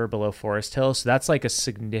American River below Forest Hill, so that's like a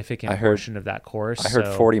significant portion of that course. I heard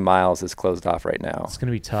 40 miles is closed off right now. It's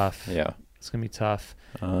gonna be tough. Yeah, it's gonna be tough.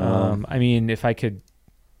 If I could,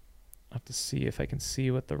 I'll have to see if I can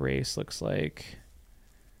see what the race looks like.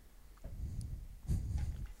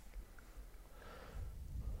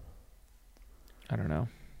 I don't know.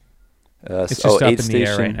 It's just up in the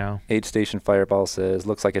air right now. Aid Station Fireball says,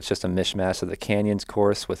 looks like it's just a mishmash of the Canyons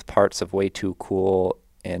course with parts of Way Too Cool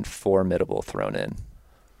and Formidable thrown in.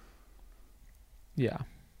 Yeah.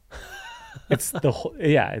 It's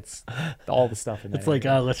it's all the stuff in there. It's like,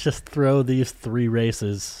 let's just throw these 3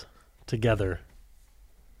 races together.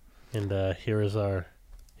 And here's our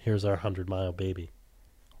 100-mile baby.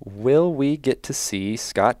 Will we get to see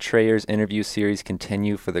Scott Trayer's interview series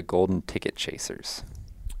continue for the Golden Ticket Chasers?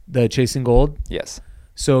 The Chasing Gold? Yes.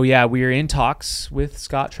 So, yeah, we are in talks with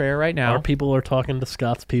Scott Trayer right now. Our people are talking to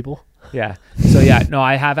Scott's people. Yeah. So, yeah, no,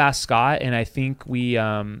 I have asked Scott, and I think we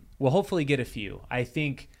will hopefully get a few. I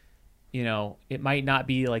think, it might not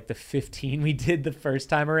be like the 15 we did the first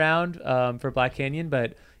time around for Black Canyon,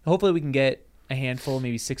 but hopefully we can get a handful,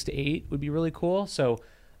 maybe 6 to 8 would be really cool. So,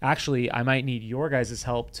 actually, I might need your guys'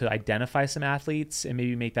 help to identify some athletes and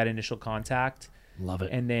maybe make that initial contact. Love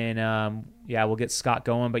it. And then, we'll get Scott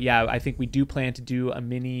going. But, yeah, I think we do plan to do a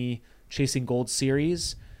mini Chasing Gold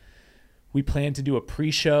series. We plan to do a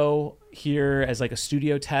pre-show here as like a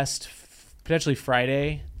studio test, potentially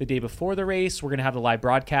Friday, the day before the race. We're going to have the live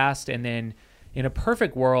broadcast. And then in a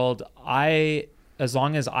perfect world, as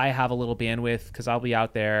long as I have a little bandwidth, because I'll be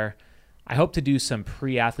out there, I hope to do some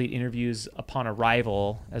pre-athlete interviews upon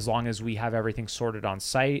arrival, as long as we have everything sorted on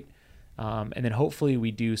site. And then hopefully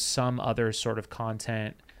we do some other sort of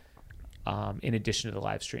content in addition to the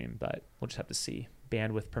live stream, but we'll just have to see,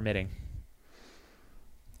 bandwidth permitting.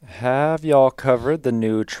 Have y'all covered the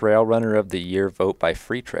new Trail Runner of the Year vote by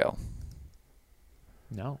Free Trail?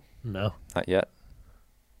 No. Not yet.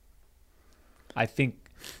 I think,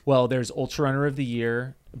 there's Ultra Runner of the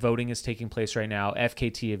Year. Voting is taking place right now.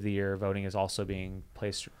 FKT of the Year voting is also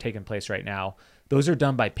taking place right now. Those are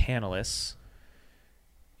done by panelists.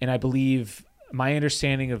 And I believe my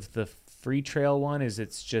understanding of the Free Trail one is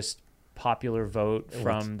it's just popular vote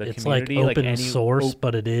from the community. It's like open source,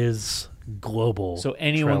 but it is global. So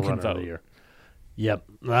anyone can vote. Yep.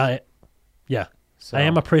 So I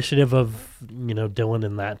am appreciative of, Dylan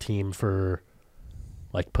and that team for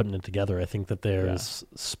like putting it together. I think that there's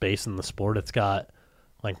space in the sport. It's got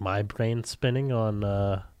like my brain spinning on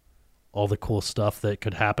all the cool stuff that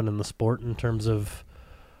could happen in the sport in terms of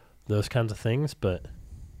those kinds of things. But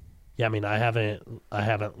yeah, I mean, I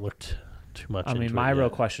haven't looked too much. I mean, into my it real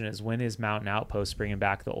yet. question is, when is Mountain Outpost bringing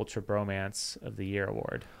back the Ultra Bromance of the Year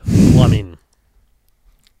award? Well, I mean,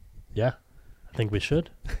 yeah, I think we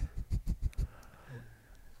should.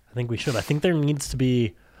 I think there needs to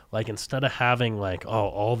be, like, instead of having, like,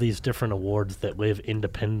 all these different awards that live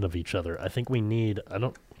independent of each other, I think we need,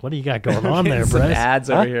 what do you got going on there, Some Bryce? ads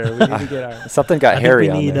over here. We need to get our. Something got hairy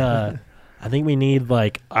I on think we there. need, I think we need,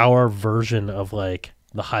 like, our version of, like,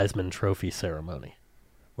 the Heisman Trophy ceremony,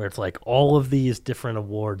 where it's like all of these different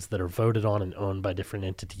awards that are voted on and owned by different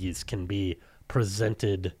entities can be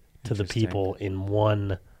presented to the Interesting. people in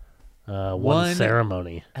one One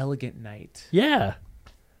ceremony. Elegant night. Yeah.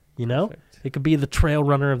 Perfect. It could be the Trail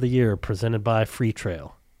Runner of the Year presented by Free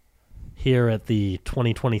Trail here at the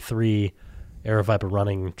 2023 Aeroviper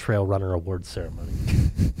Running Trail Runner Awards ceremony.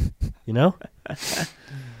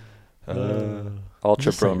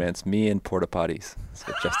 Ultra just saying. bromance, me and porta potties. That's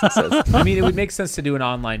what Justin says. I mean, it would make sense to do an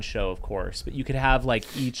online show, of course, but you could have like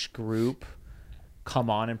each group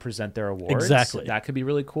come on and present their awards. Exactly. That could be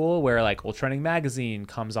really cool, where like Ultra Running Magazine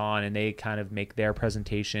comes on and they kind of make their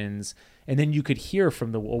presentations, and then you could hear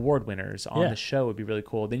from the award winners on the show. Would be really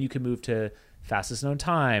cool. Then you could move to fastest known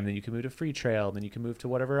time, then you can move to Free Trail, then you can move to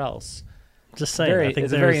whatever else. Just saying. I think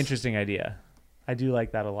It's a very interesting idea. I do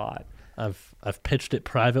like that a lot. I've pitched it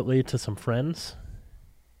privately to some friends,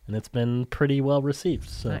 and it's been pretty well received.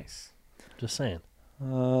 So Nice. just saying.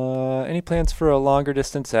 Any plans for a longer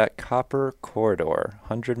distance at Copper Corridor?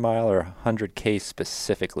 100-mile or 100K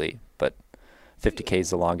specifically, but 50K is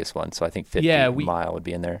the longest one, so I think 50-mile would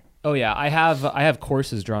be in there. Oh yeah, I have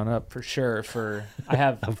courses drawn up for sure. I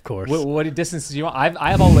have Of course. What distances do you want?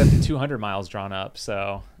 I have all the way up to 200 miles drawn up,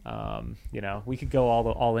 so we could go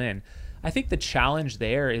all in. I think the challenge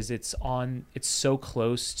there is it's so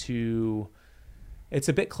close to, it's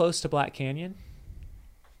a bit close to Black Canyon,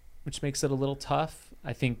 which makes it a little tough.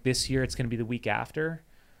 I think this year it's going to be the week after,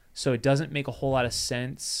 so it doesn't make a whole lot of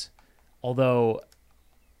sense. Although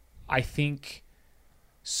I think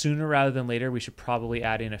sooner rather than later we should probably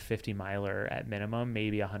add in a 50-miler at minimum,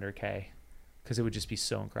 maybe 100K, because it would just be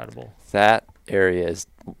so incredible. That area is,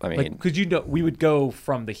 I mean, Because we would go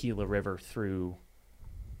from the Gila River through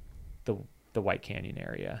the White Canyon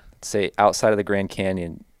area. say outside of the Grand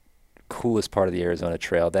Canyon, coolest part of the Arizona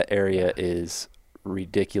Trail. That area is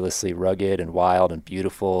ridiculously rugged and wild and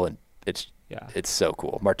beautiful, and it's so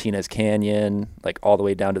cool. Martinez Canyon, like all the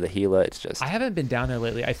way down to the Gila. It's just, I haven't been down there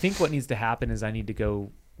lately. I think what needs to happen is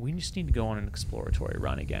we just need to go on an exploratory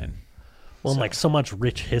run again. Well, and like so much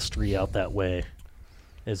rich history out that way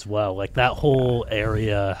as well. Like that whole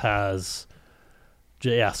area has,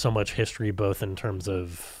 so much history, both in terms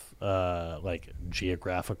of like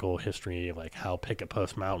geographical history, like how Picket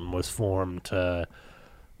Post Mountain was formed to.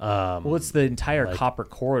 Well, it's the entire like Copper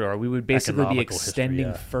Corridor. We would basically be economical extending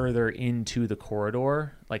history, further into the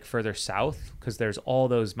corridor, like further south, because there's all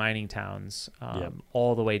those mining towns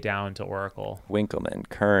all the way down to Oracle. Winkleman,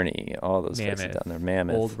 Kearney, all those places Mammoth, down there.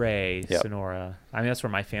 Mammoth. Old Ray, Yep. Sonora. I mean, that's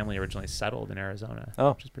where my family originally settled in Arizona,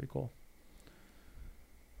 which is pretty cool.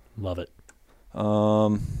 Love it.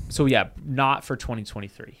 So yeah, not for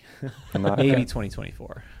 2023. Maybe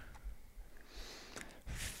 2024.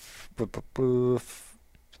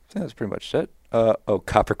 That's pretty much it.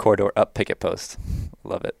 Copper Corridor up Picket Post.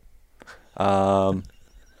 Love it.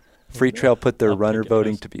 Free Trail put their Up runner Picket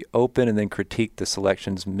voting Post. to be open and then critiqued the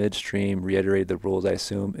selections midstream, reiterated the rules. I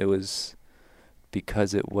assume it was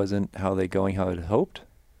because it wasn't how it had hoped.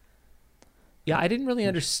 Yeah, I didn't really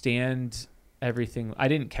understand everything. I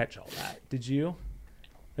didn't catch all that. Did you?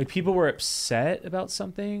 Like, people were upset about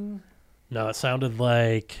something? No, it sounded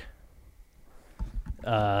like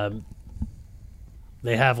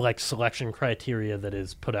they have like selection criteria that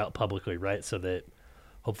is put out publicly, right? So that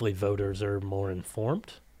hopefully voters are more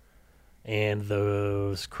informed. And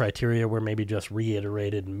those criteria were maybe just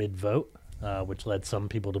reiterated mid-vote, which led some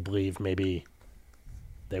people to believe maybe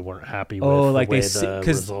they weren't happy with the way the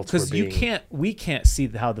results were being. We can't see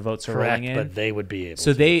how the votes are rolling in. But they would be able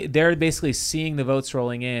So to. they're basically seeing the votes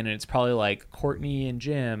rolling in, and it's probably like Courtney and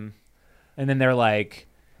Jim, and then they're like,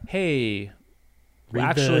 "Hey, Read the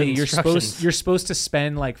actually, you're instructions." supposed to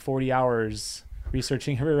spend like 40 hours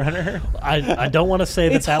researching every runner." I don't want to say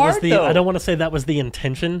that It's that was hard, the though. I don't want to say that was the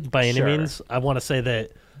intention by any Sure. means. I want to say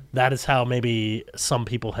that is how maybe some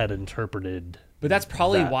people had interpreted. But that's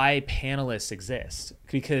probably that. why panelists exist,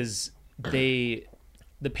 because they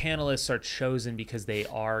the panelists are chosen because they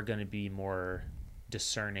are going to be more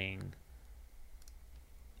discerning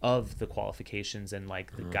of the qualifications and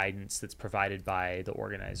like the guidance that's provided by the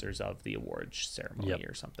organizers of the awards ceremony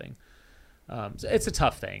or something. So it's a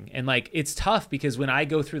tough thing. And like, it's tough because when I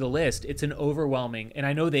go through the list, it's an overwhelming, and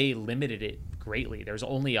I know they limited it greatly. There's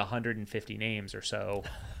only 150 names or so.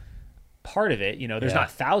 Part of it, you know, there's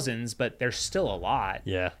not thousands, but there's still a lot.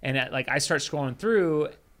 Yeah. And like, I start scrolling through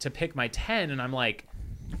to pick my 10 and I'm like,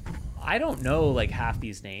 I don't know like half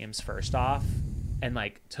these names first off. And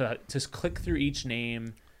like to click through each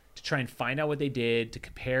name to try and find out what they did, to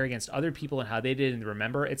compare against other people and how they did and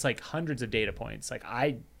remember, it's like hundreds of data points. Like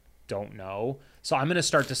I don't know. So I'm going to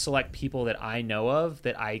start to select people that I know of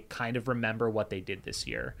that I kind of remember what they did this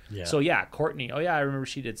year. Yeah. So yeah, Courtney. Oh yeah, I remember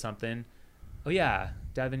she did something. Oh yeah,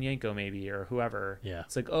 Devin Yanko maybe, or whoever. Yeah.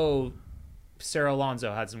 It's like, oh, Sarah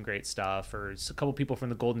Alonso had some great stuff, or it's a couple people from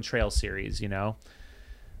the Golden Trail series, you know.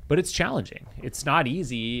 But it's challenging. It's not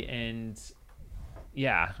easy, and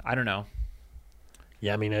yeah, I don't know.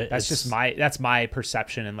 Yeah, I mean, that's my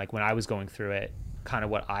perception, and like when I was going through it, kind of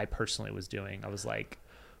what I personally was doing. I was like,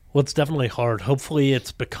 well, it's definitely hard. Hopefully,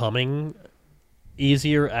 it's becoming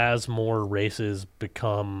easier as more races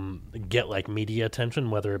get like media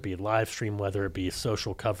attention, whether it be live stream, whether it be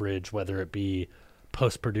social coverage, whether it be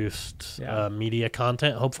post-produced media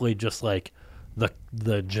content. Hopefully, just like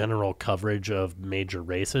the general coverage of major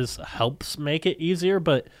races helps make it easier,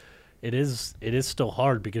 but it is still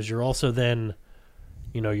hard because you're also then,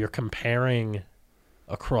 you know, you're comparing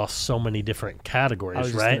across so many different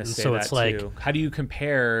categories, right? And so it's like, how do you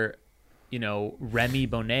compare, you know, Remy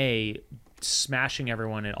Bonnet smashing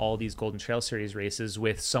everyone in all these Golden Trail Series races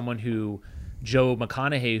with someone who, Joe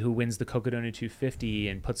McConaughey, who wins the Cocodona 250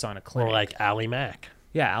 and puts on a clinic, or like Ali Mack.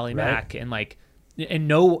 Yeah, Ali Mack, and like, and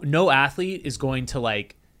no athlete is going to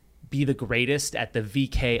like be the greatest at the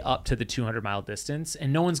VK up to the 200-mile distance,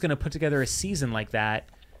 and no one's going to put together a season like that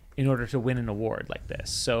in order to win an award like this.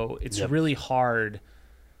 So it's really hard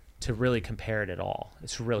to really compare it at all.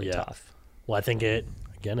 It's really tough. Well, I think it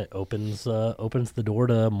opens the door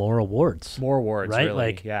to more awards. More awards, right? Really.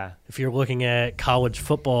 Like, if you're looking at college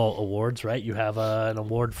football awards, right, you have an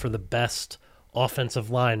award for the best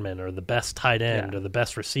offensive lineman or the best tight end or the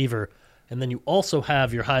best receiver, and then you also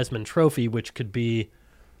have your Heisman Trophy, which could be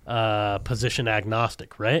position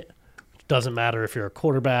agnostic, right? It doesn't matter if you're a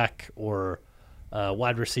quarterback or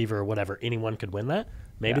wide receiver or whatever. Anyone could win that.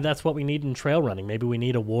 Maybe that's what we need in trail running. Maybe we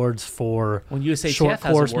need awards for short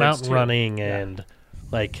course mountain running and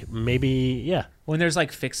like maybe, when there's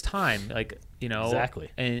like fixed time, like, you know,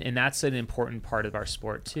 exactly. And that's an important part of our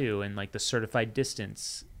sport too. And like the certified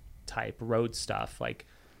distance type road stuff, like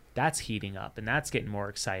that's heating up and that's getting more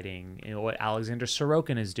exciting. You know, what Alexander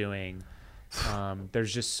Sorokin is doing.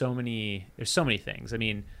 There's so many things. I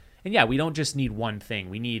mean, and we don't just need one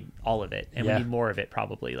thing. We need all of it, and we need more of it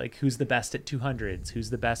probably. Like, who's the best at 200s?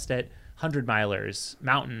 Who's the best at 100-milers?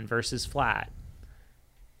 Mountain versus flat.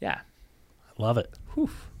 Yeah. I love it.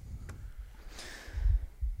 Whew.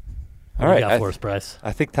 All right. Got for us, Bryce?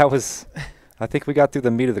 I think we got through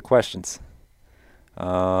the meat of the questions.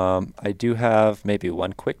 I do have maybe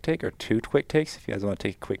one quick take or two quick takes if you guys want to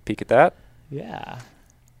take a quick peek at that. Yeah.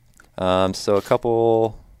 So a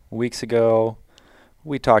couple weeks ago,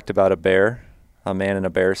 we talked about a man in a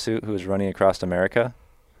bear suit who was running across America.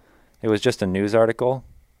 It was just a news article.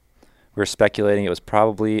 We were speculating it was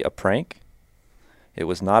probably a prank. It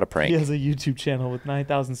was not a prank. He has a YouTube channel with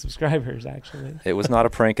 9,000 subscribers, actually. It was not a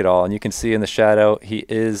prank at all. And you can see in the shadow, he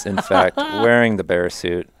is, in fact, wearing the bear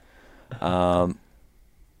suit. But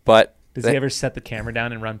does he ever set the camera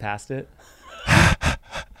down and run past it?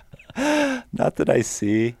 Not that I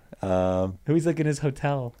see. He's like in his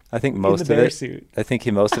hotel. I think most of it. Suit. I think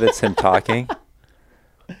most of it's him talking.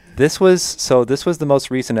 This was the most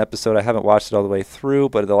recent episode. I haven't watched it all the way through,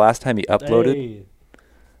 but the last time he uploaded,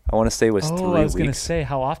 I want to say was 3 weeks. I was going to say,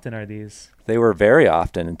 how often are these? They were very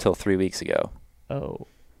often until 3 weeks ago. Oh,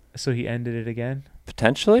 so he ended it again?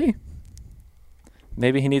 Potentially.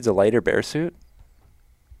 Maybe he needs a lighter bear suit.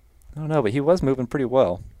 I don't know, but he was moving pretty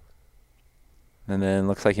well. And then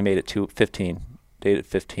looks like he made it to 15. Date at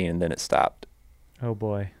 15, and then it stopped. Oh,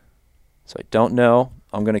 boy. So I don't know.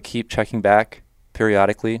 I'm going to keep checking back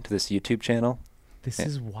periodically to this YouTube channel. This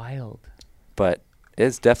is wild. But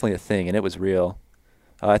it's definitely a thing, and it was real.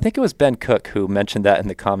 I think it was Ben Cook who mentioned that in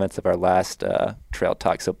the comments of our last Trail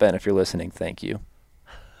Talk. So, Ben, if you're listening, thank you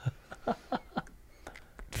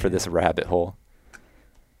for this rabbit hole.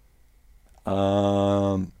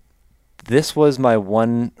 This was my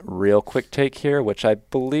one real quick take here, which I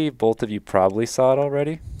believe both of you probably saw it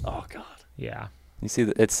already. Oh, God. Yeah. You see,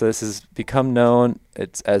 this has become known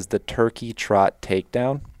as the Turkey Trot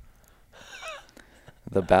Takedown.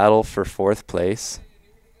 The battle for 4th place.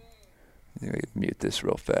 Let me mute this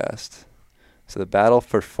real fast. So the battle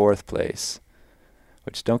for 4th place,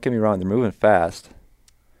 which don't get me wrong, they're moving fast.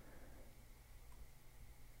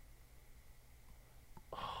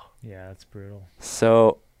 Yeah, that's brutal.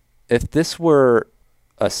 So if this were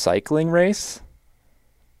a cycling race,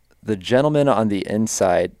 the gentleman on the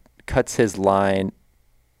inside cuts his line,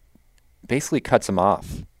 basically cuts him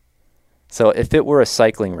off. So if it were a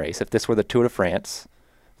cycling race, if this were the Tour de France,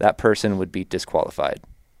 that person would be disqualified.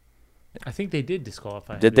 I think they did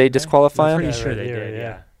disqualify him. Did they disqualify I'm him? pretty sure they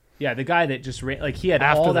did, yeah. The guy that just ran, like, he had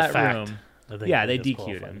After all the that fact, room. I think Yeah, they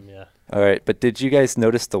disqualified DQ'd him. Yeah. All right, but did you guys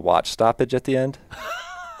notice the watch stoppage at the end?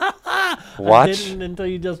 I Watch. didn't until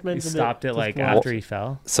you just He mentioned stopped it, Just like, watch. after he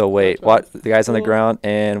fell. So wait, what? The guy's on the ground,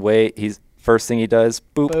 and wait, first thing he does,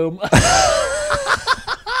 boop. Boom.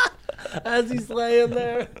 As he's laying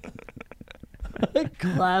there.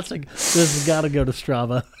 Classic. This has got to go to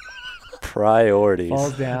Strava. Priorities.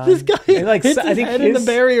 Falls down. This guy And, like, hits I his think head in the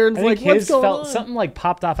barrier and I is like, think what's his going felt on? something like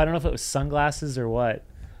popped off. I don't know if it was sunglasses or what.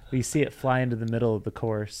 But you see it fly into the middle of the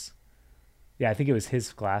course. Yeah, I think it was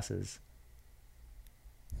his glasses.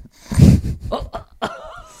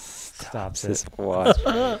 Stops This it. watch.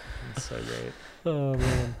 It's so great. Oh,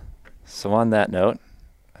 man. So on that note,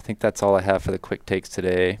 I think that's all I have for the quick takes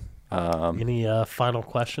today. Any final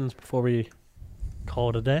questions before we call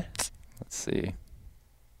it a day? Let's see.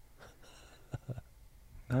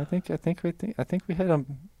 I think we hit them.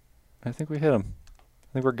 I think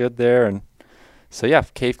we're good there. And so yeah,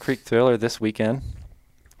 Cave Creek Thriller this weekend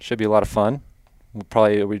should be a lot of fun. We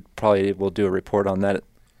probably will do a report on that.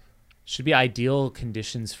 Should be ideal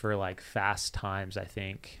conditions for, like, fast times, I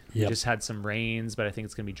think. We Yep. just had some rains, but I think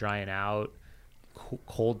it's going to be drying out.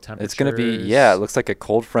 Cold temperatures. It's going to be, yeah, it looks like a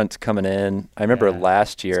cold front's coming in. I remember Yeah.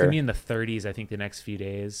 last It's year. going to be in the 30s, I think, the next few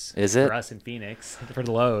days. Is it? For us in Phoenix. For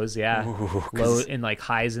the lows, yeah. Ooh, 'cause- Low in, like,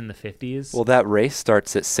 highs in the 50s. Well, that race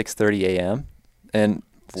starts at 6:30 a.m. and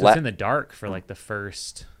so it's in the dark for, like, the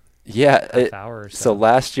first yeah, half hour or so so.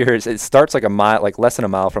 last year it starts like a mile, like less than a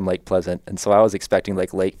mile from Lake Pleasant, and so I was expecting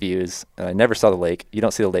like lake views, and I never saw the lake. You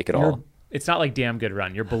don't see the lake at all, It's not like Damn Good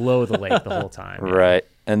Run. You're below the lake the whole time. yeah. right?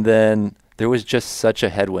 And then there was just such a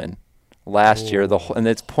headwind last year, and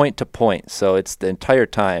it's point to point, so it's the entire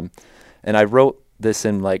time. And I wrote this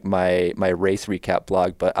in like my race recap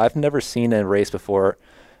blog, but I've never seen in a race before,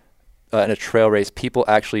 in a trail race, people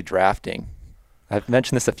actually drafting. I've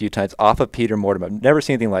mentioned this a few times off of Peter Mortimer. I've never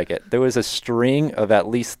seen anything like it. There was a string of at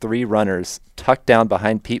least 3 runners tucked down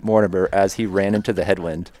behind Pete Mortimer as he ran into the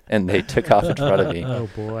headwind, and they took off in front of me. Oh,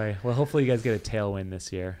 boy. Well, hopefully you guys get a tailwind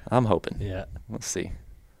this year. I'm hoping. Yeah. We'll see.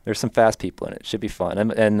 There's some fast people in it. Should be fun.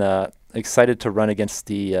 I'm excited to run against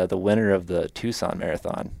the winner of the Tucson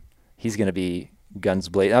Marathon. He's going to be guns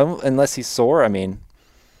blazing, unless he's sore. I mean,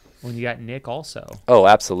 When you got Nick also. oh,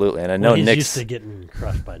 absolutely. And I know Well, he's Nick's. used to getting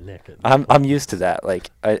crushed by Nick. I'm used to that.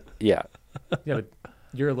 Like, yeah, Yeah, but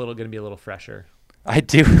you're going to be a little fresher. I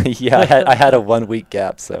do. Yeah, I had a 1 week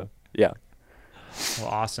gap, so yeah. Well,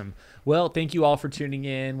 awesome. Well, thank you all for tuning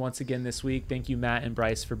in once again this week. Thank you, Matt and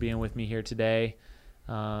Bryce, for being with me here today.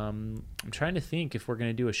 I'm trying to think if we're going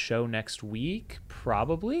to do a show next week.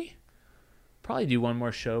 Probably do one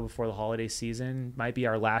more show before the holiday season. Might be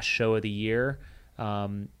our last show of the year.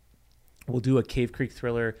 We'll do a Cave Creek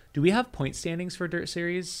Thriller. Do we have point standings for Dirt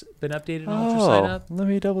Series been updated on Ultra Sign Up? Let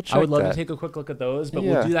me double check. I would love that. to take a quick look at those, but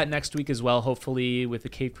Yeah. we'll do that next week as well, hopefully with the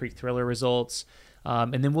Cave Creek Thriller results.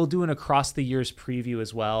 And then we'll do an Across the Years preview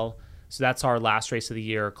as well. So that's our last race of the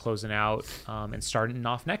year, closing out and starting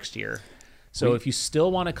off next year. So if you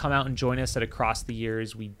still want to come out and join us at Across the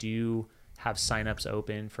Years, we do have signups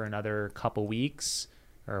open for another couple weeks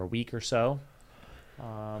or a week or so.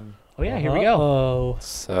 Here we go. Oh,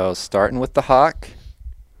 So starting with the Hawk.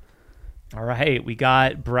 All right, we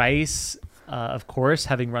got Bryce, of course,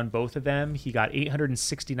 having run both of them. He got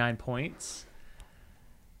 869 points.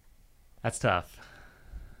 That's tough.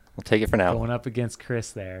 We'll take it for now. Going up against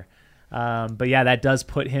Chris there. But yeah, that does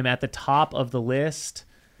put him at the top of the list.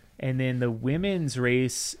 And then the women's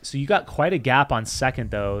race, so you got quite a gap on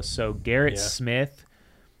second, though. So Garrett Smith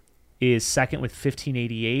is second with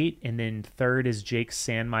 1588, and then third is Jake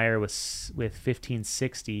Sandmeyer with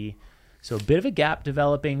 1560. So a bit of a gap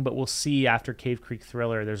developing, but we'll see after Cave Creek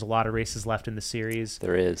Thriller. There's a lot of races left in the series.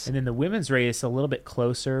 There is. And then the women's race, a little bit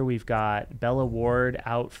closer. We've got Bella Ward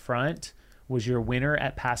out front, was your winner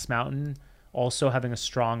at Pass Mountain, also having a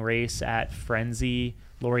strong race at Frenzy.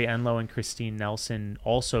 Lori Enlow and Christine Nelson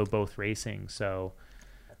also both racing. So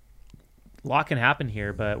A lot can happen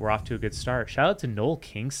here, but we're off to a good start. Shout out to Noel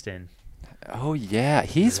Kingston. Oh yeah,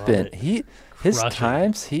 he's Love been it. his Crushing.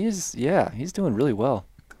 times. He's doing really well.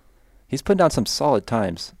 He's putting down some solid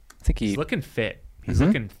times. I think He's looking fit. He's Mhm.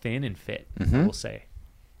 looking thin and fit, I Mhm. will say.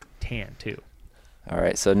 Tan, too. All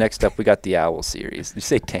right, so next up we got the Owl series. Did you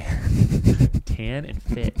say tan? Tan and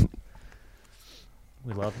fit.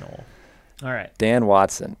 We love Noel. All right. Dan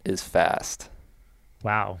Watson is fast.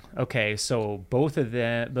 Wow. Okay, so both of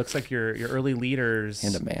them, looks like your early leaders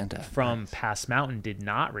And Amanda. from Pass Mountain did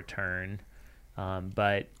not return.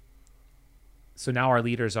 But so now our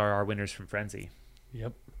leaders are our winners from Frenzy.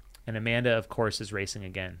 Yep. And Amanda, of course, is racing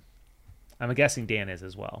again. I'm guessing Dan is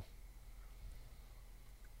as well.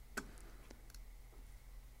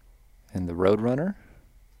 And the Roadrunner.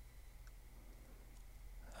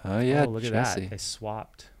 Oh yeah, oh, look Jesse. at that. They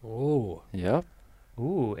swapped. Oh. Yep.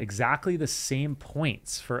 Ooh, exactly the same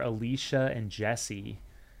points for Alicia and Jesse.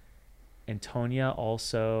 Antonia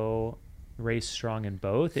also raced strong in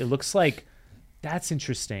both. It looks like that's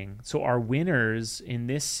interesting. So our winners in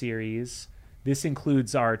this series, this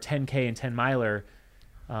includes our 10K and 10 miler.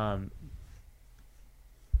 Yeah,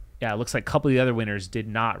 it looks like a couple of the other winners did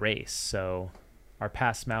not race. So our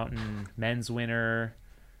Pass Mountain men's winner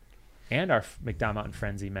and our McDowell Mountain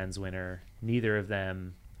Frenzy men's winner, neither of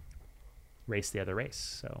them raced the other race.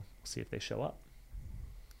 So we'll see if they show up.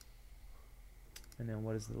 And then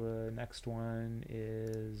what is the next one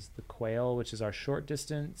is the Quail, which is our short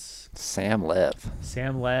distance. Sam Lev.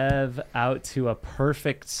 Sam Lev out to a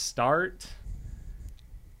perfect start.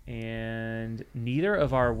 And neither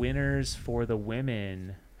of our winners for the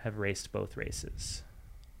women have raced both races.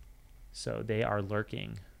 So they are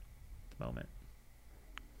lurking at the moment.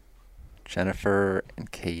 Jennifer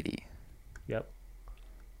and Katie. Yep.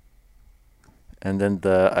 And then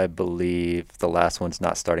I believe the last one's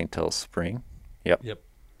not starting till spring. Yep. Yep.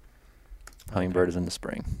 Hummingbird is in the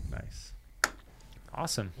spring. Nice.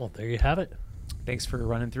 Awesome. Well, there you have it. Thanks for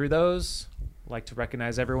running through those. I'd like to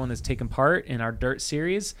recognize everyone that's taken part in our Dirt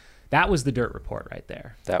series. That was the Dirt Report right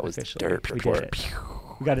there. That was the Officially. Dirt We did Report. it.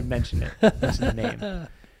 We got to mention it. Mention the name.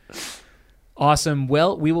 Awesome.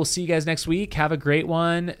 Well, we will see you guys next week. Have a great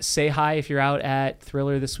one. Say hi if you're out at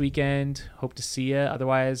Thriller this weekend. Hope to see you.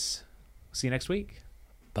 Otherwise, see you next week.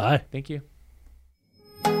 Bye. Thank you.